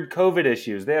 800 COVID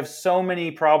issues. They have so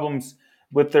many problems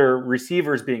with their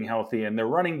receivers being healthy and their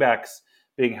running backs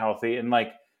being healthy. And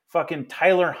like fucking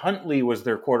Tyler Huntley was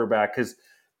their quarterback because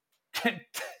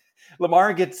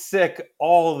Lamar gets sick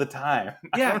all the time.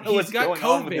 Yeah, I don't know he's what's got going COVID.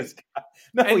 on with this guy.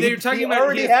 No, and they're talking about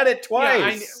already had it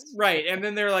twice. Yeah, right. And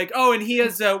then they're like, oh, and he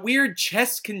has weird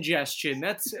chest congestion.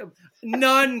 That's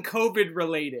non-COVID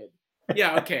related.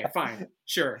 Yeah, okay, fine.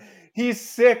 Sure. He's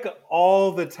sick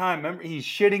all the time. Remember, he's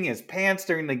shitting his pants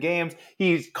during the games.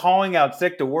 He's calling out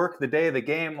sick to work the day of the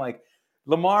game. Like,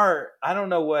 Lamar, I don't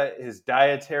know what his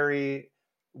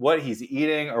what he's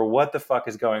eating or what the fuck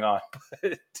is going on.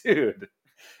 Dude.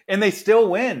 And they still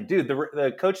win. Dude,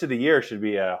 the coach of the year should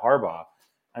be Harbaugh.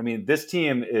 I mean, this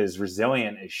team is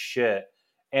resilient as shit.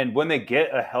 And when they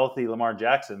get a healthy Lamar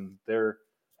Jackson, they're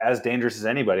as dangerous as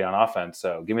anybody on offense.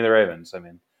 So give me the Ravens. I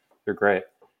mean, they're great.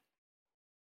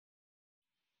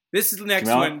 This is the next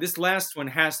one. This last one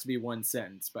has to be one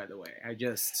sentence, by the way. You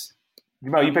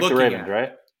picked the Ravens,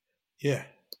 right? Yeah.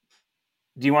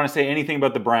 Do you want to say anything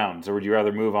about the Browns, or would you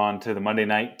rather move on to the Monday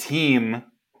night team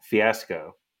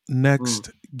fiasco?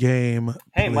 Next game.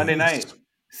 Hey, please. Monday night.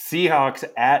 Seahawks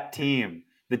at team.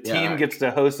 The team gets to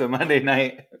host a Monday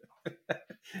night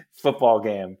football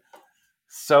game.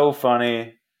 So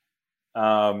funny.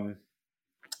 Seahawks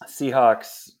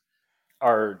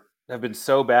have been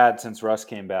so bad since Russ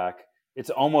came back. It's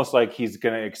almost like he's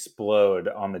going to explode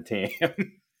on the team.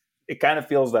 It kind of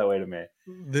feels that way to me.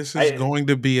 This is going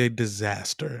to be a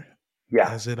disaster. Yeah.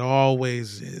 As it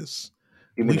always is.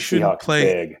 We shouldn't play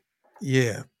big.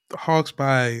 Yeah. The Hawks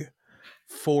by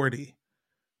 40.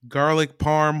 Garlic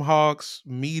parm Hawks,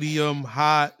 medium,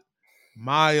 hot,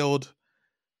 mild,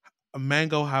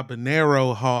 mango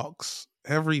habanero Hawks.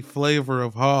 Every flavor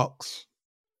of Hawks.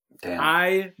 Damn.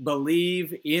 I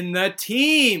believe in the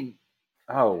team.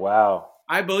 Oh, wow.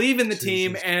 I believe in the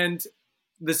team, and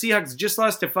the Seahawks just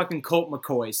lost to fucking Colt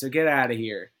McCoy, so get out of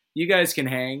here. You guys can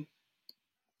hang.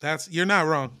 You're not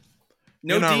wrong.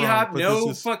 No D-Hop,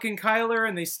 no fucking Kyler,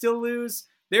 and they still lose.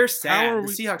 They're sad. are The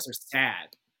we- Seahawks are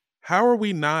sad. How are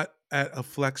we not at a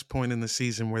flex point in the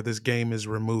season where this game is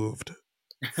removed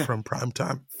from prime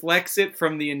time? Flex it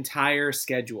from the entire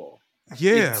schedule.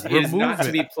 Yeah, It is remove not it.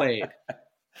 to be played.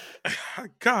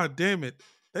 God damn it.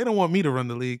 They don't want me to run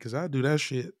the league because I do that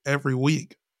shit every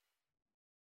week.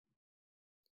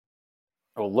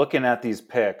 Well, looking at these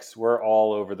picks, we're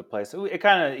all over the place. It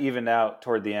kind of evened out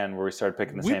toward the end where we started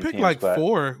picking the We same picked teams. like but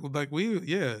 4.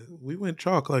 We went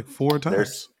chalk like 4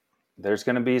 times. there's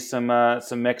going to be some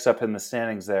mix up in the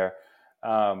standings there.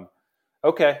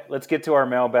 Okay, let's get to our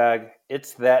mailbag.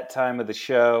 It's that time of the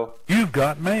show. You've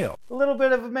got mail. A little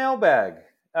bit of a mailbag.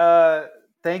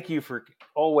 Thank you for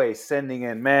always sending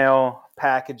in mail,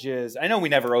 packages. I know we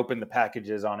never open the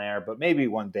packages on air, but maybe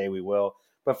one day we will.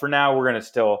 But for now, we're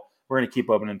gonna keep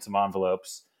opening some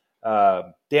envelopes.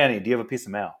 Danny, do you have a piece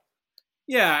of mail?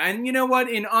 Yeah, and you know what?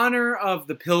 In honor of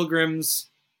the Pilgrims,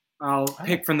 I'll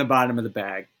pick from the bottom of the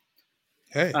bag.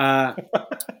 Hey.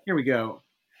 Here we go.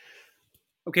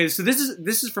 Okay, so this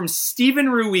is from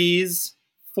Steven Ruiz,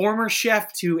 former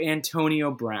chef to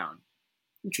Antonio Brown.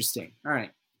 Interesting. All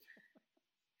right.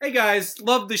 Hey guys,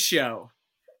 love the show.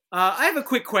 I have a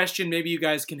quick question maybe you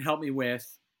guys can help me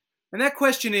with. And that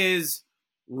question is,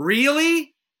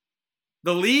 really?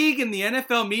 The league and the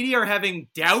NFL media are having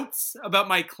doubts about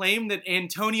my claim that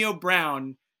Antonio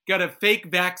Brown got a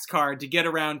fake vax card to get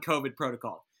around COVID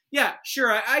protocol. Yeah,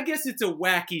 sure, I guess it's a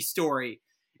wacky story.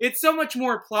 It's so much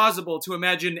more plausible to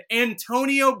imagine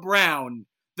Antonio Brown,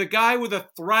 the guy with a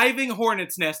thriving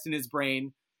hornet's nest in his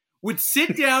brain, would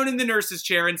sit down in the nurse's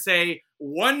chair and say,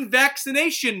 "One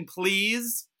vaccination,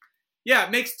 please." Yeah,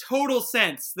 it makes total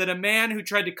sense that a man who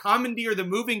tried to commandeer the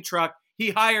moving truck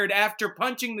he hired after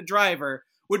punching the driver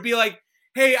would be like,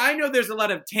 "Hey, I know there's a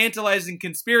lot of tantalizing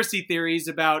conspiracy theories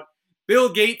about Bill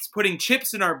Gates putting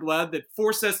chips in our blood that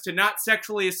force us to not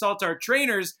sexually assault our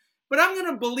trainers, but I'm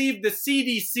going to believe the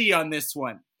CDC on this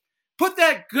one. Put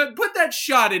that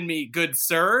shot in me, good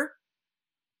sir."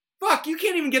 Fuck, you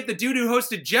can't even get the dude who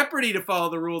hosted Jeopardy to follow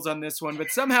the rules on this one,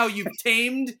 but somehow you've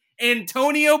tamed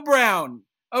Antonio Brown.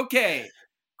 Okay,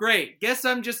 great. Guess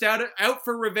I'm just out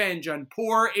for revenge on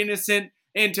poor, innocent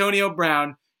Antonio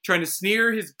Brown, trying to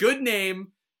sneer his good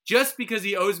name just because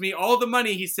he owes me all the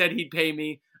money he said he'd pay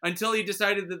me until he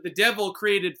decided that the devil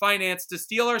created finance to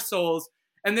steal our souls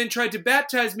and then tried to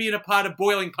baptize me in a pot of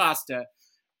boiling pasta.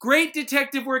 Great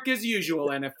detective work as usual,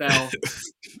 NFL.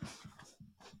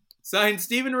 Signed,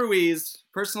 Steven Ruiz,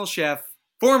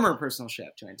 former personal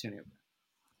chef to Antonio Brown.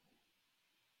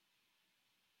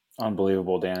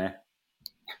 Unbelievable, Danny.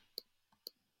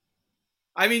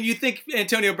 I mean, you think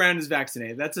Antonio Brown is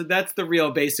vaccinated? That's the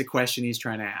real basic question he's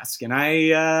trying to ask, and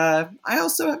I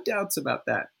also have doubts about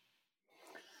that.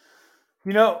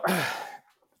 You know,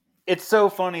 it's so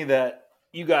funny that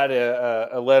you got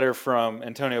a letter from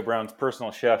Antonio Brown's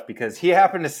personal chef because he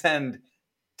happened to send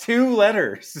 2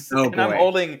 letters, and boy. I'm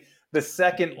holding the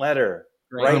second letter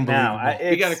right now.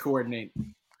 We got to coordinate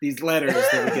these letters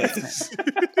that we get.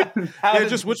 Yeah,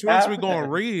 just which ones we going to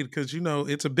read because,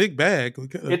 it's a big bag.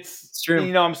 It's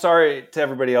true. I'm sorry to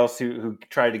everybody else who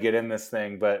tried to get in this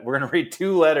thing, but we're going to read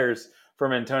 2 letters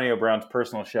from Antonio Brown's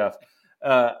personal chef.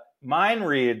 Mine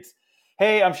reads,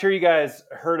 "Hey, I'm sure you guys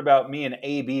heard about me and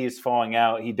AB's falling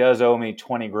out. He does owe me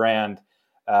 $20,000.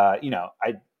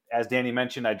 As Danny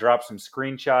mentioned, I dropped some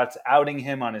screenshots outing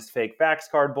him on his fake fax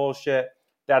card bullshit.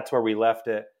 That's where we left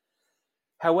it.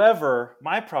 However,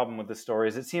 my problem with the story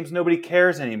is it seems nobody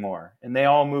cares anymore, and they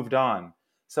all moved on.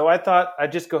 So I thought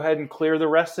I'd just go ahead and clear the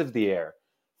rest of the air.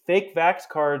 Fake vax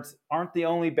cards aren't the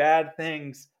only bad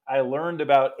things I learned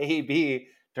about AB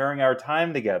during our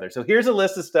time together. So here's a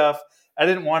list of stuff I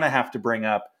didn't want to have to bring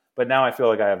up, but now I feel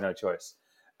like I have no choice.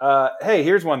 Hey,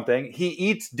 here's one thing. He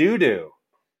eats doo-doo.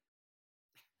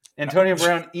 Antonio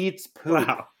Brown eats poop.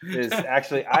 Wow.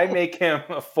 I make him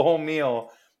a full meal,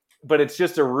 but it's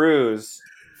just a ruse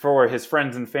for his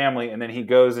friends and family, and then he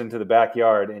goes into the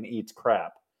backyard and eats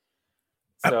crap.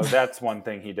 So that's one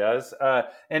thing he does.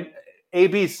 And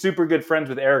AB's super good friends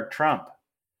with Eric Trump.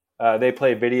 They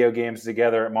play video games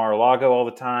together at Mar-a-Lago all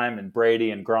the time, and Brady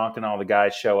and Gronk and all the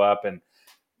guys show up, and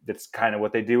that's kind of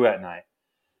what they do at night.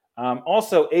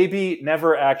 Also, AB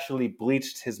never actually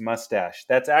bleached his mustache.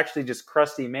 That's actually just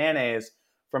crusty mayonnaise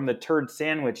from the turd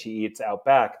sandwich he eats out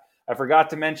back. I forgot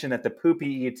to mention that the poop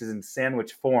he eats is in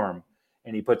sandwich form,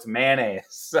 and he puts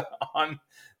mayonnaise on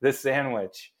the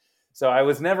sandwich. So I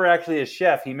was never actually a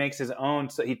chef. He makes his own,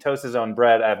 so he toasts his own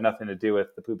bread. I have nothing to do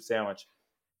with the poop sandwich.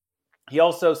 He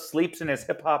also sleeps in his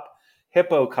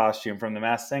hippo costume from The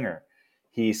Masked Singer.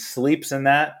 He sleeps in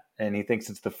that, and he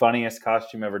thinks it's the funniest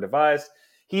costume ever devised.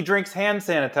 He drinks hand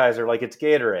sanitizer like it's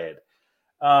Gatorade.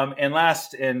 And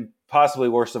last and possibly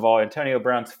worst of all, Antonio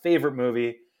Brown's favorite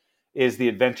movie is The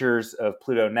Adventures of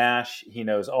Pluto Nash. He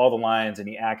knows all the lines and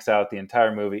he acts out the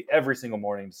entire movie every single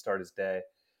morning to start his day.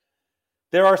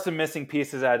 There are some missing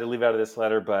pieces I had to leave out of this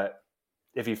letter, but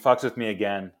if he fucks with me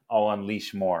again, I'll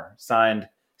unleash more. Signed,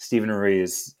 Stephen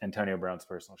Ruiz, Antonio Brown's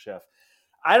personal chef.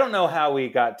 I don't know how we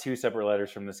got 2 separate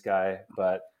letters from this guy,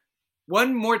 but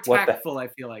one more tactful, I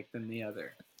feel like, than the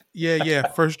other. Yeah.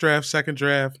 First draft, second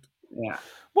draft. Yeah.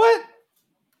 What?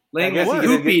 Laying I guess a he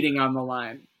hoop did- eating on the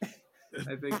line.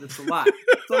 I think that's a lot.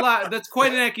 It's a lot. That's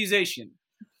quite an accusation.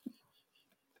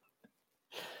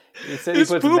 He said he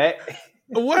It's puts poop.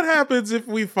 What happens if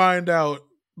we find out,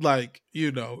 like,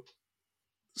 you know,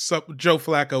 Joe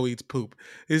Flacco eats poop?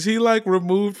 Is he like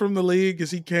removed from the league?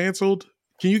 Is he canceled?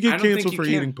 Can you I get don't think canceled you for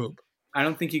can. eating poop? I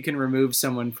don't think you can remove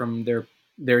someone from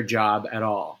their job at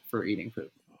all for eating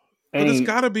poop. But it's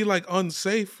got to be like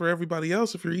unsafe for everybody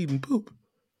else if you're eating poop.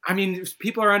 I mean,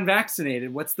 people are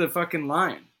unvaccinated. What's the fucking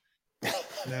line?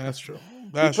 Yeah, that's true.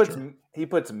 That's true. He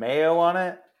puts mayo on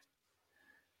it.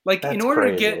 Like That's in order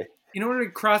crazy.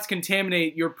 to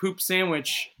cross-contaminate your poop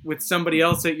sandwich with somebody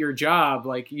else at your job,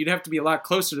 like you'd have to be a lot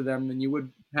closer to them than you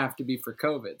would have to be for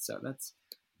COVID. So that's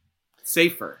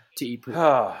safer to eat poop.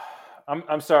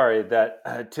 I'm sorry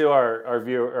that to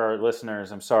our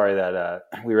listeners, I'm sorry that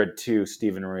we read 2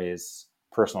 Stephen Ruiz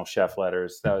personal chef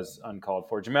letters. That was uncalled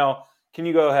for. Jamel, can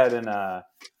you go ahead and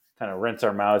kind of rinse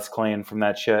our mouths clean from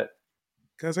that shit?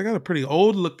 Guys, I got a pretty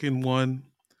old looking one.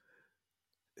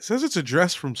 It says it's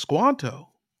addressed from Squanto.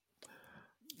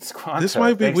 Squanto, This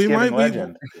might be, we might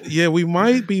legend. we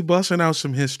might be busting out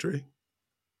some history.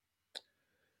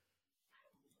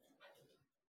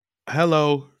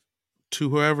 Hello to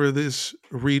whoever this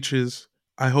reaches.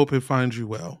 I hope it finds you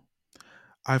well.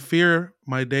 I fear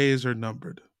my days are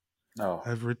numbered. Oh,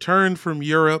 I've returned from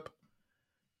Europe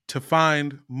to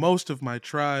find most of my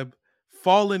tribe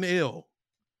fallen ill.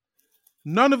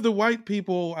 None of the white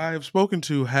people I have spoken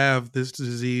to have this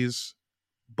disease,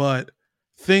 but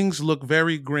things look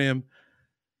very grim.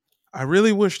 I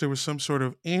really wish there was some sort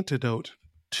of antidote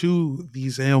to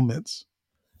these ailments.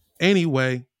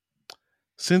 Anyway,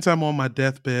 since I'm on my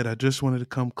deathbed, I just wanted to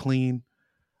come clean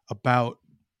about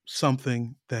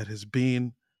something that has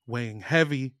been weighing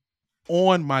heavy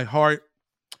on my heart.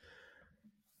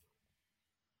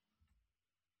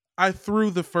 I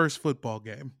threw the first football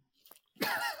game.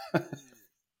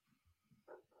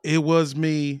 It was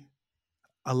me.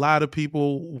 A lot of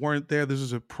people weren't there. This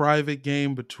was a private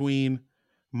game between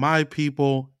my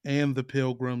people and the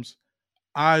Pilgrims.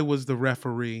 I was the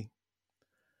referee.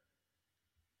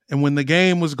 And when the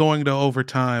game was going to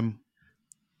overtime,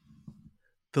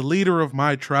 the leader of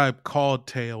my tribe called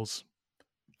tails.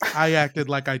 I acted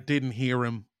like I didn't hear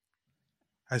him.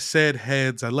 I said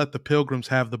heads. I let the Pilgrims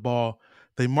have the ball.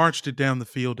 They marched it down the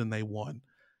field and they won.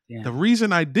 Yeah. The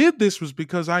reason I did this was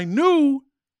because I knew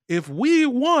if we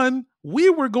won, we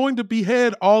were going to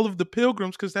behead all of the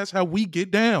Pilgrims because that's how we get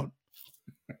down.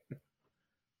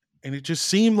 And it just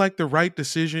seemed like the right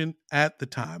decision at the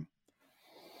time.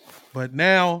 But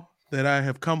now that I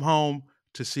have come home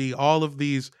to see all of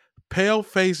these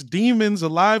pale-faced demons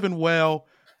alive and well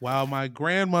while my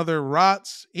grandmother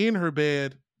rots in her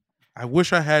bed, I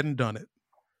wish I hadn't done it.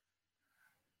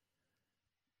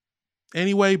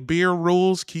 Anyway, beer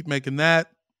rules. Keep making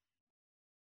that.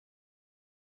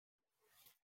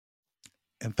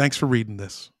 And thanks for reading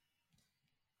this.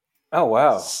 oh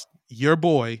wow! Your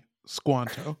boy,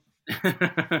 Squanto.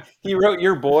 He wrote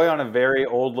your boy on a very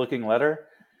old-looking letter.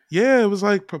 Yeah, it was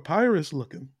like papyrus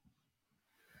looking.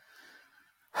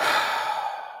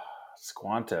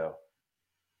 Squanto.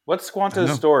 What's I Squanto's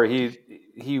know. story?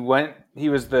 He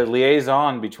was the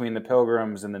liaison between the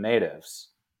Pilgrims and the natives.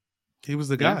 He was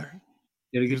the Yeah. guy.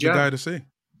 Did a He good was the job. guy to see.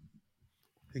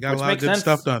 He got Which a lot of makes good sense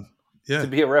stuff done. Yeah. To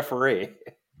be a referee.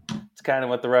 It's kind of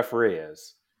what the referee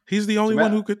is. He's the only Jamel-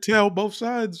 one who could tell both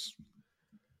sides,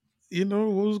 what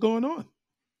was going on.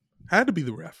 Had to be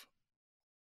the ref.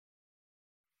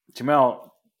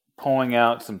 Jamel, pulling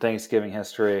out some Thanksgiving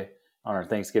history on our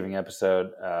Thanksgiving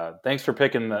episode. Thanks for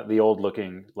picking the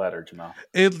old-looking letter, Jamel.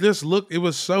 It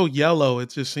was so yellow, it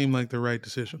just seemed like the right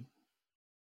decision.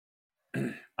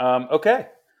 Okay.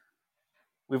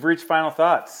 We've reached final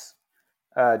thoughts.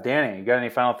 Danny, you got any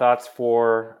final thoughts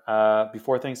for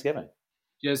before Thanksgiving?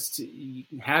 Just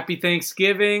happy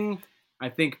Thanksgiving. I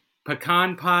think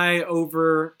pecan pie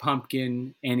over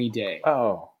pumpkin any day.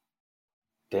 Oh,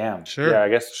 damn. Sure. Yeah, I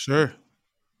guess Sure.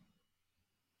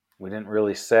 we didn't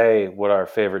really say what our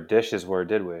favorite dishes were,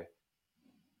 did we?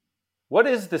 What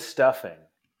is the stuffing?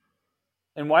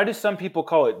 And why do some people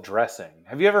call it dressing?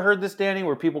 Have you ever heard this, Danny,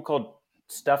 where people call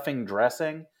stuffing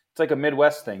dressing? It's like a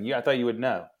Midwest thing. I thought you would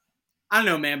know. I don't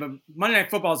know, man, but Monday Night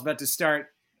Football is about to start.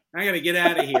 I got to get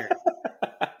out of here.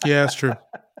 Yeah, that's true.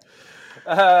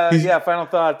 Yeah, final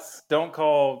thoughts. Don't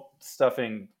call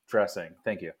stuffing dressing.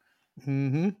 Thank you.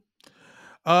 Mm-hmm.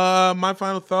 My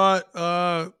final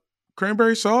thought,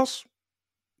 cranberry sauce,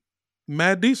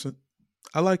 mad decent.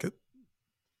 I like it.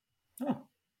 Oh.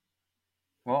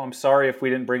 Well, I'm sorry if we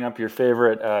didn't bring up your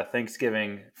favorite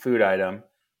Thanksgiving food item,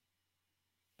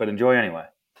 but enjoy anyway.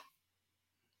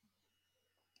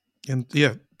 And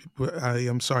yeah, I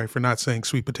am sorry for not saying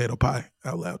sweet potato pie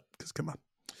out loud, because come on.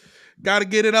 Got to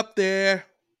get it up there.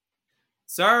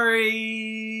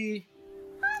 Sorry.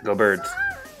 Go Birds.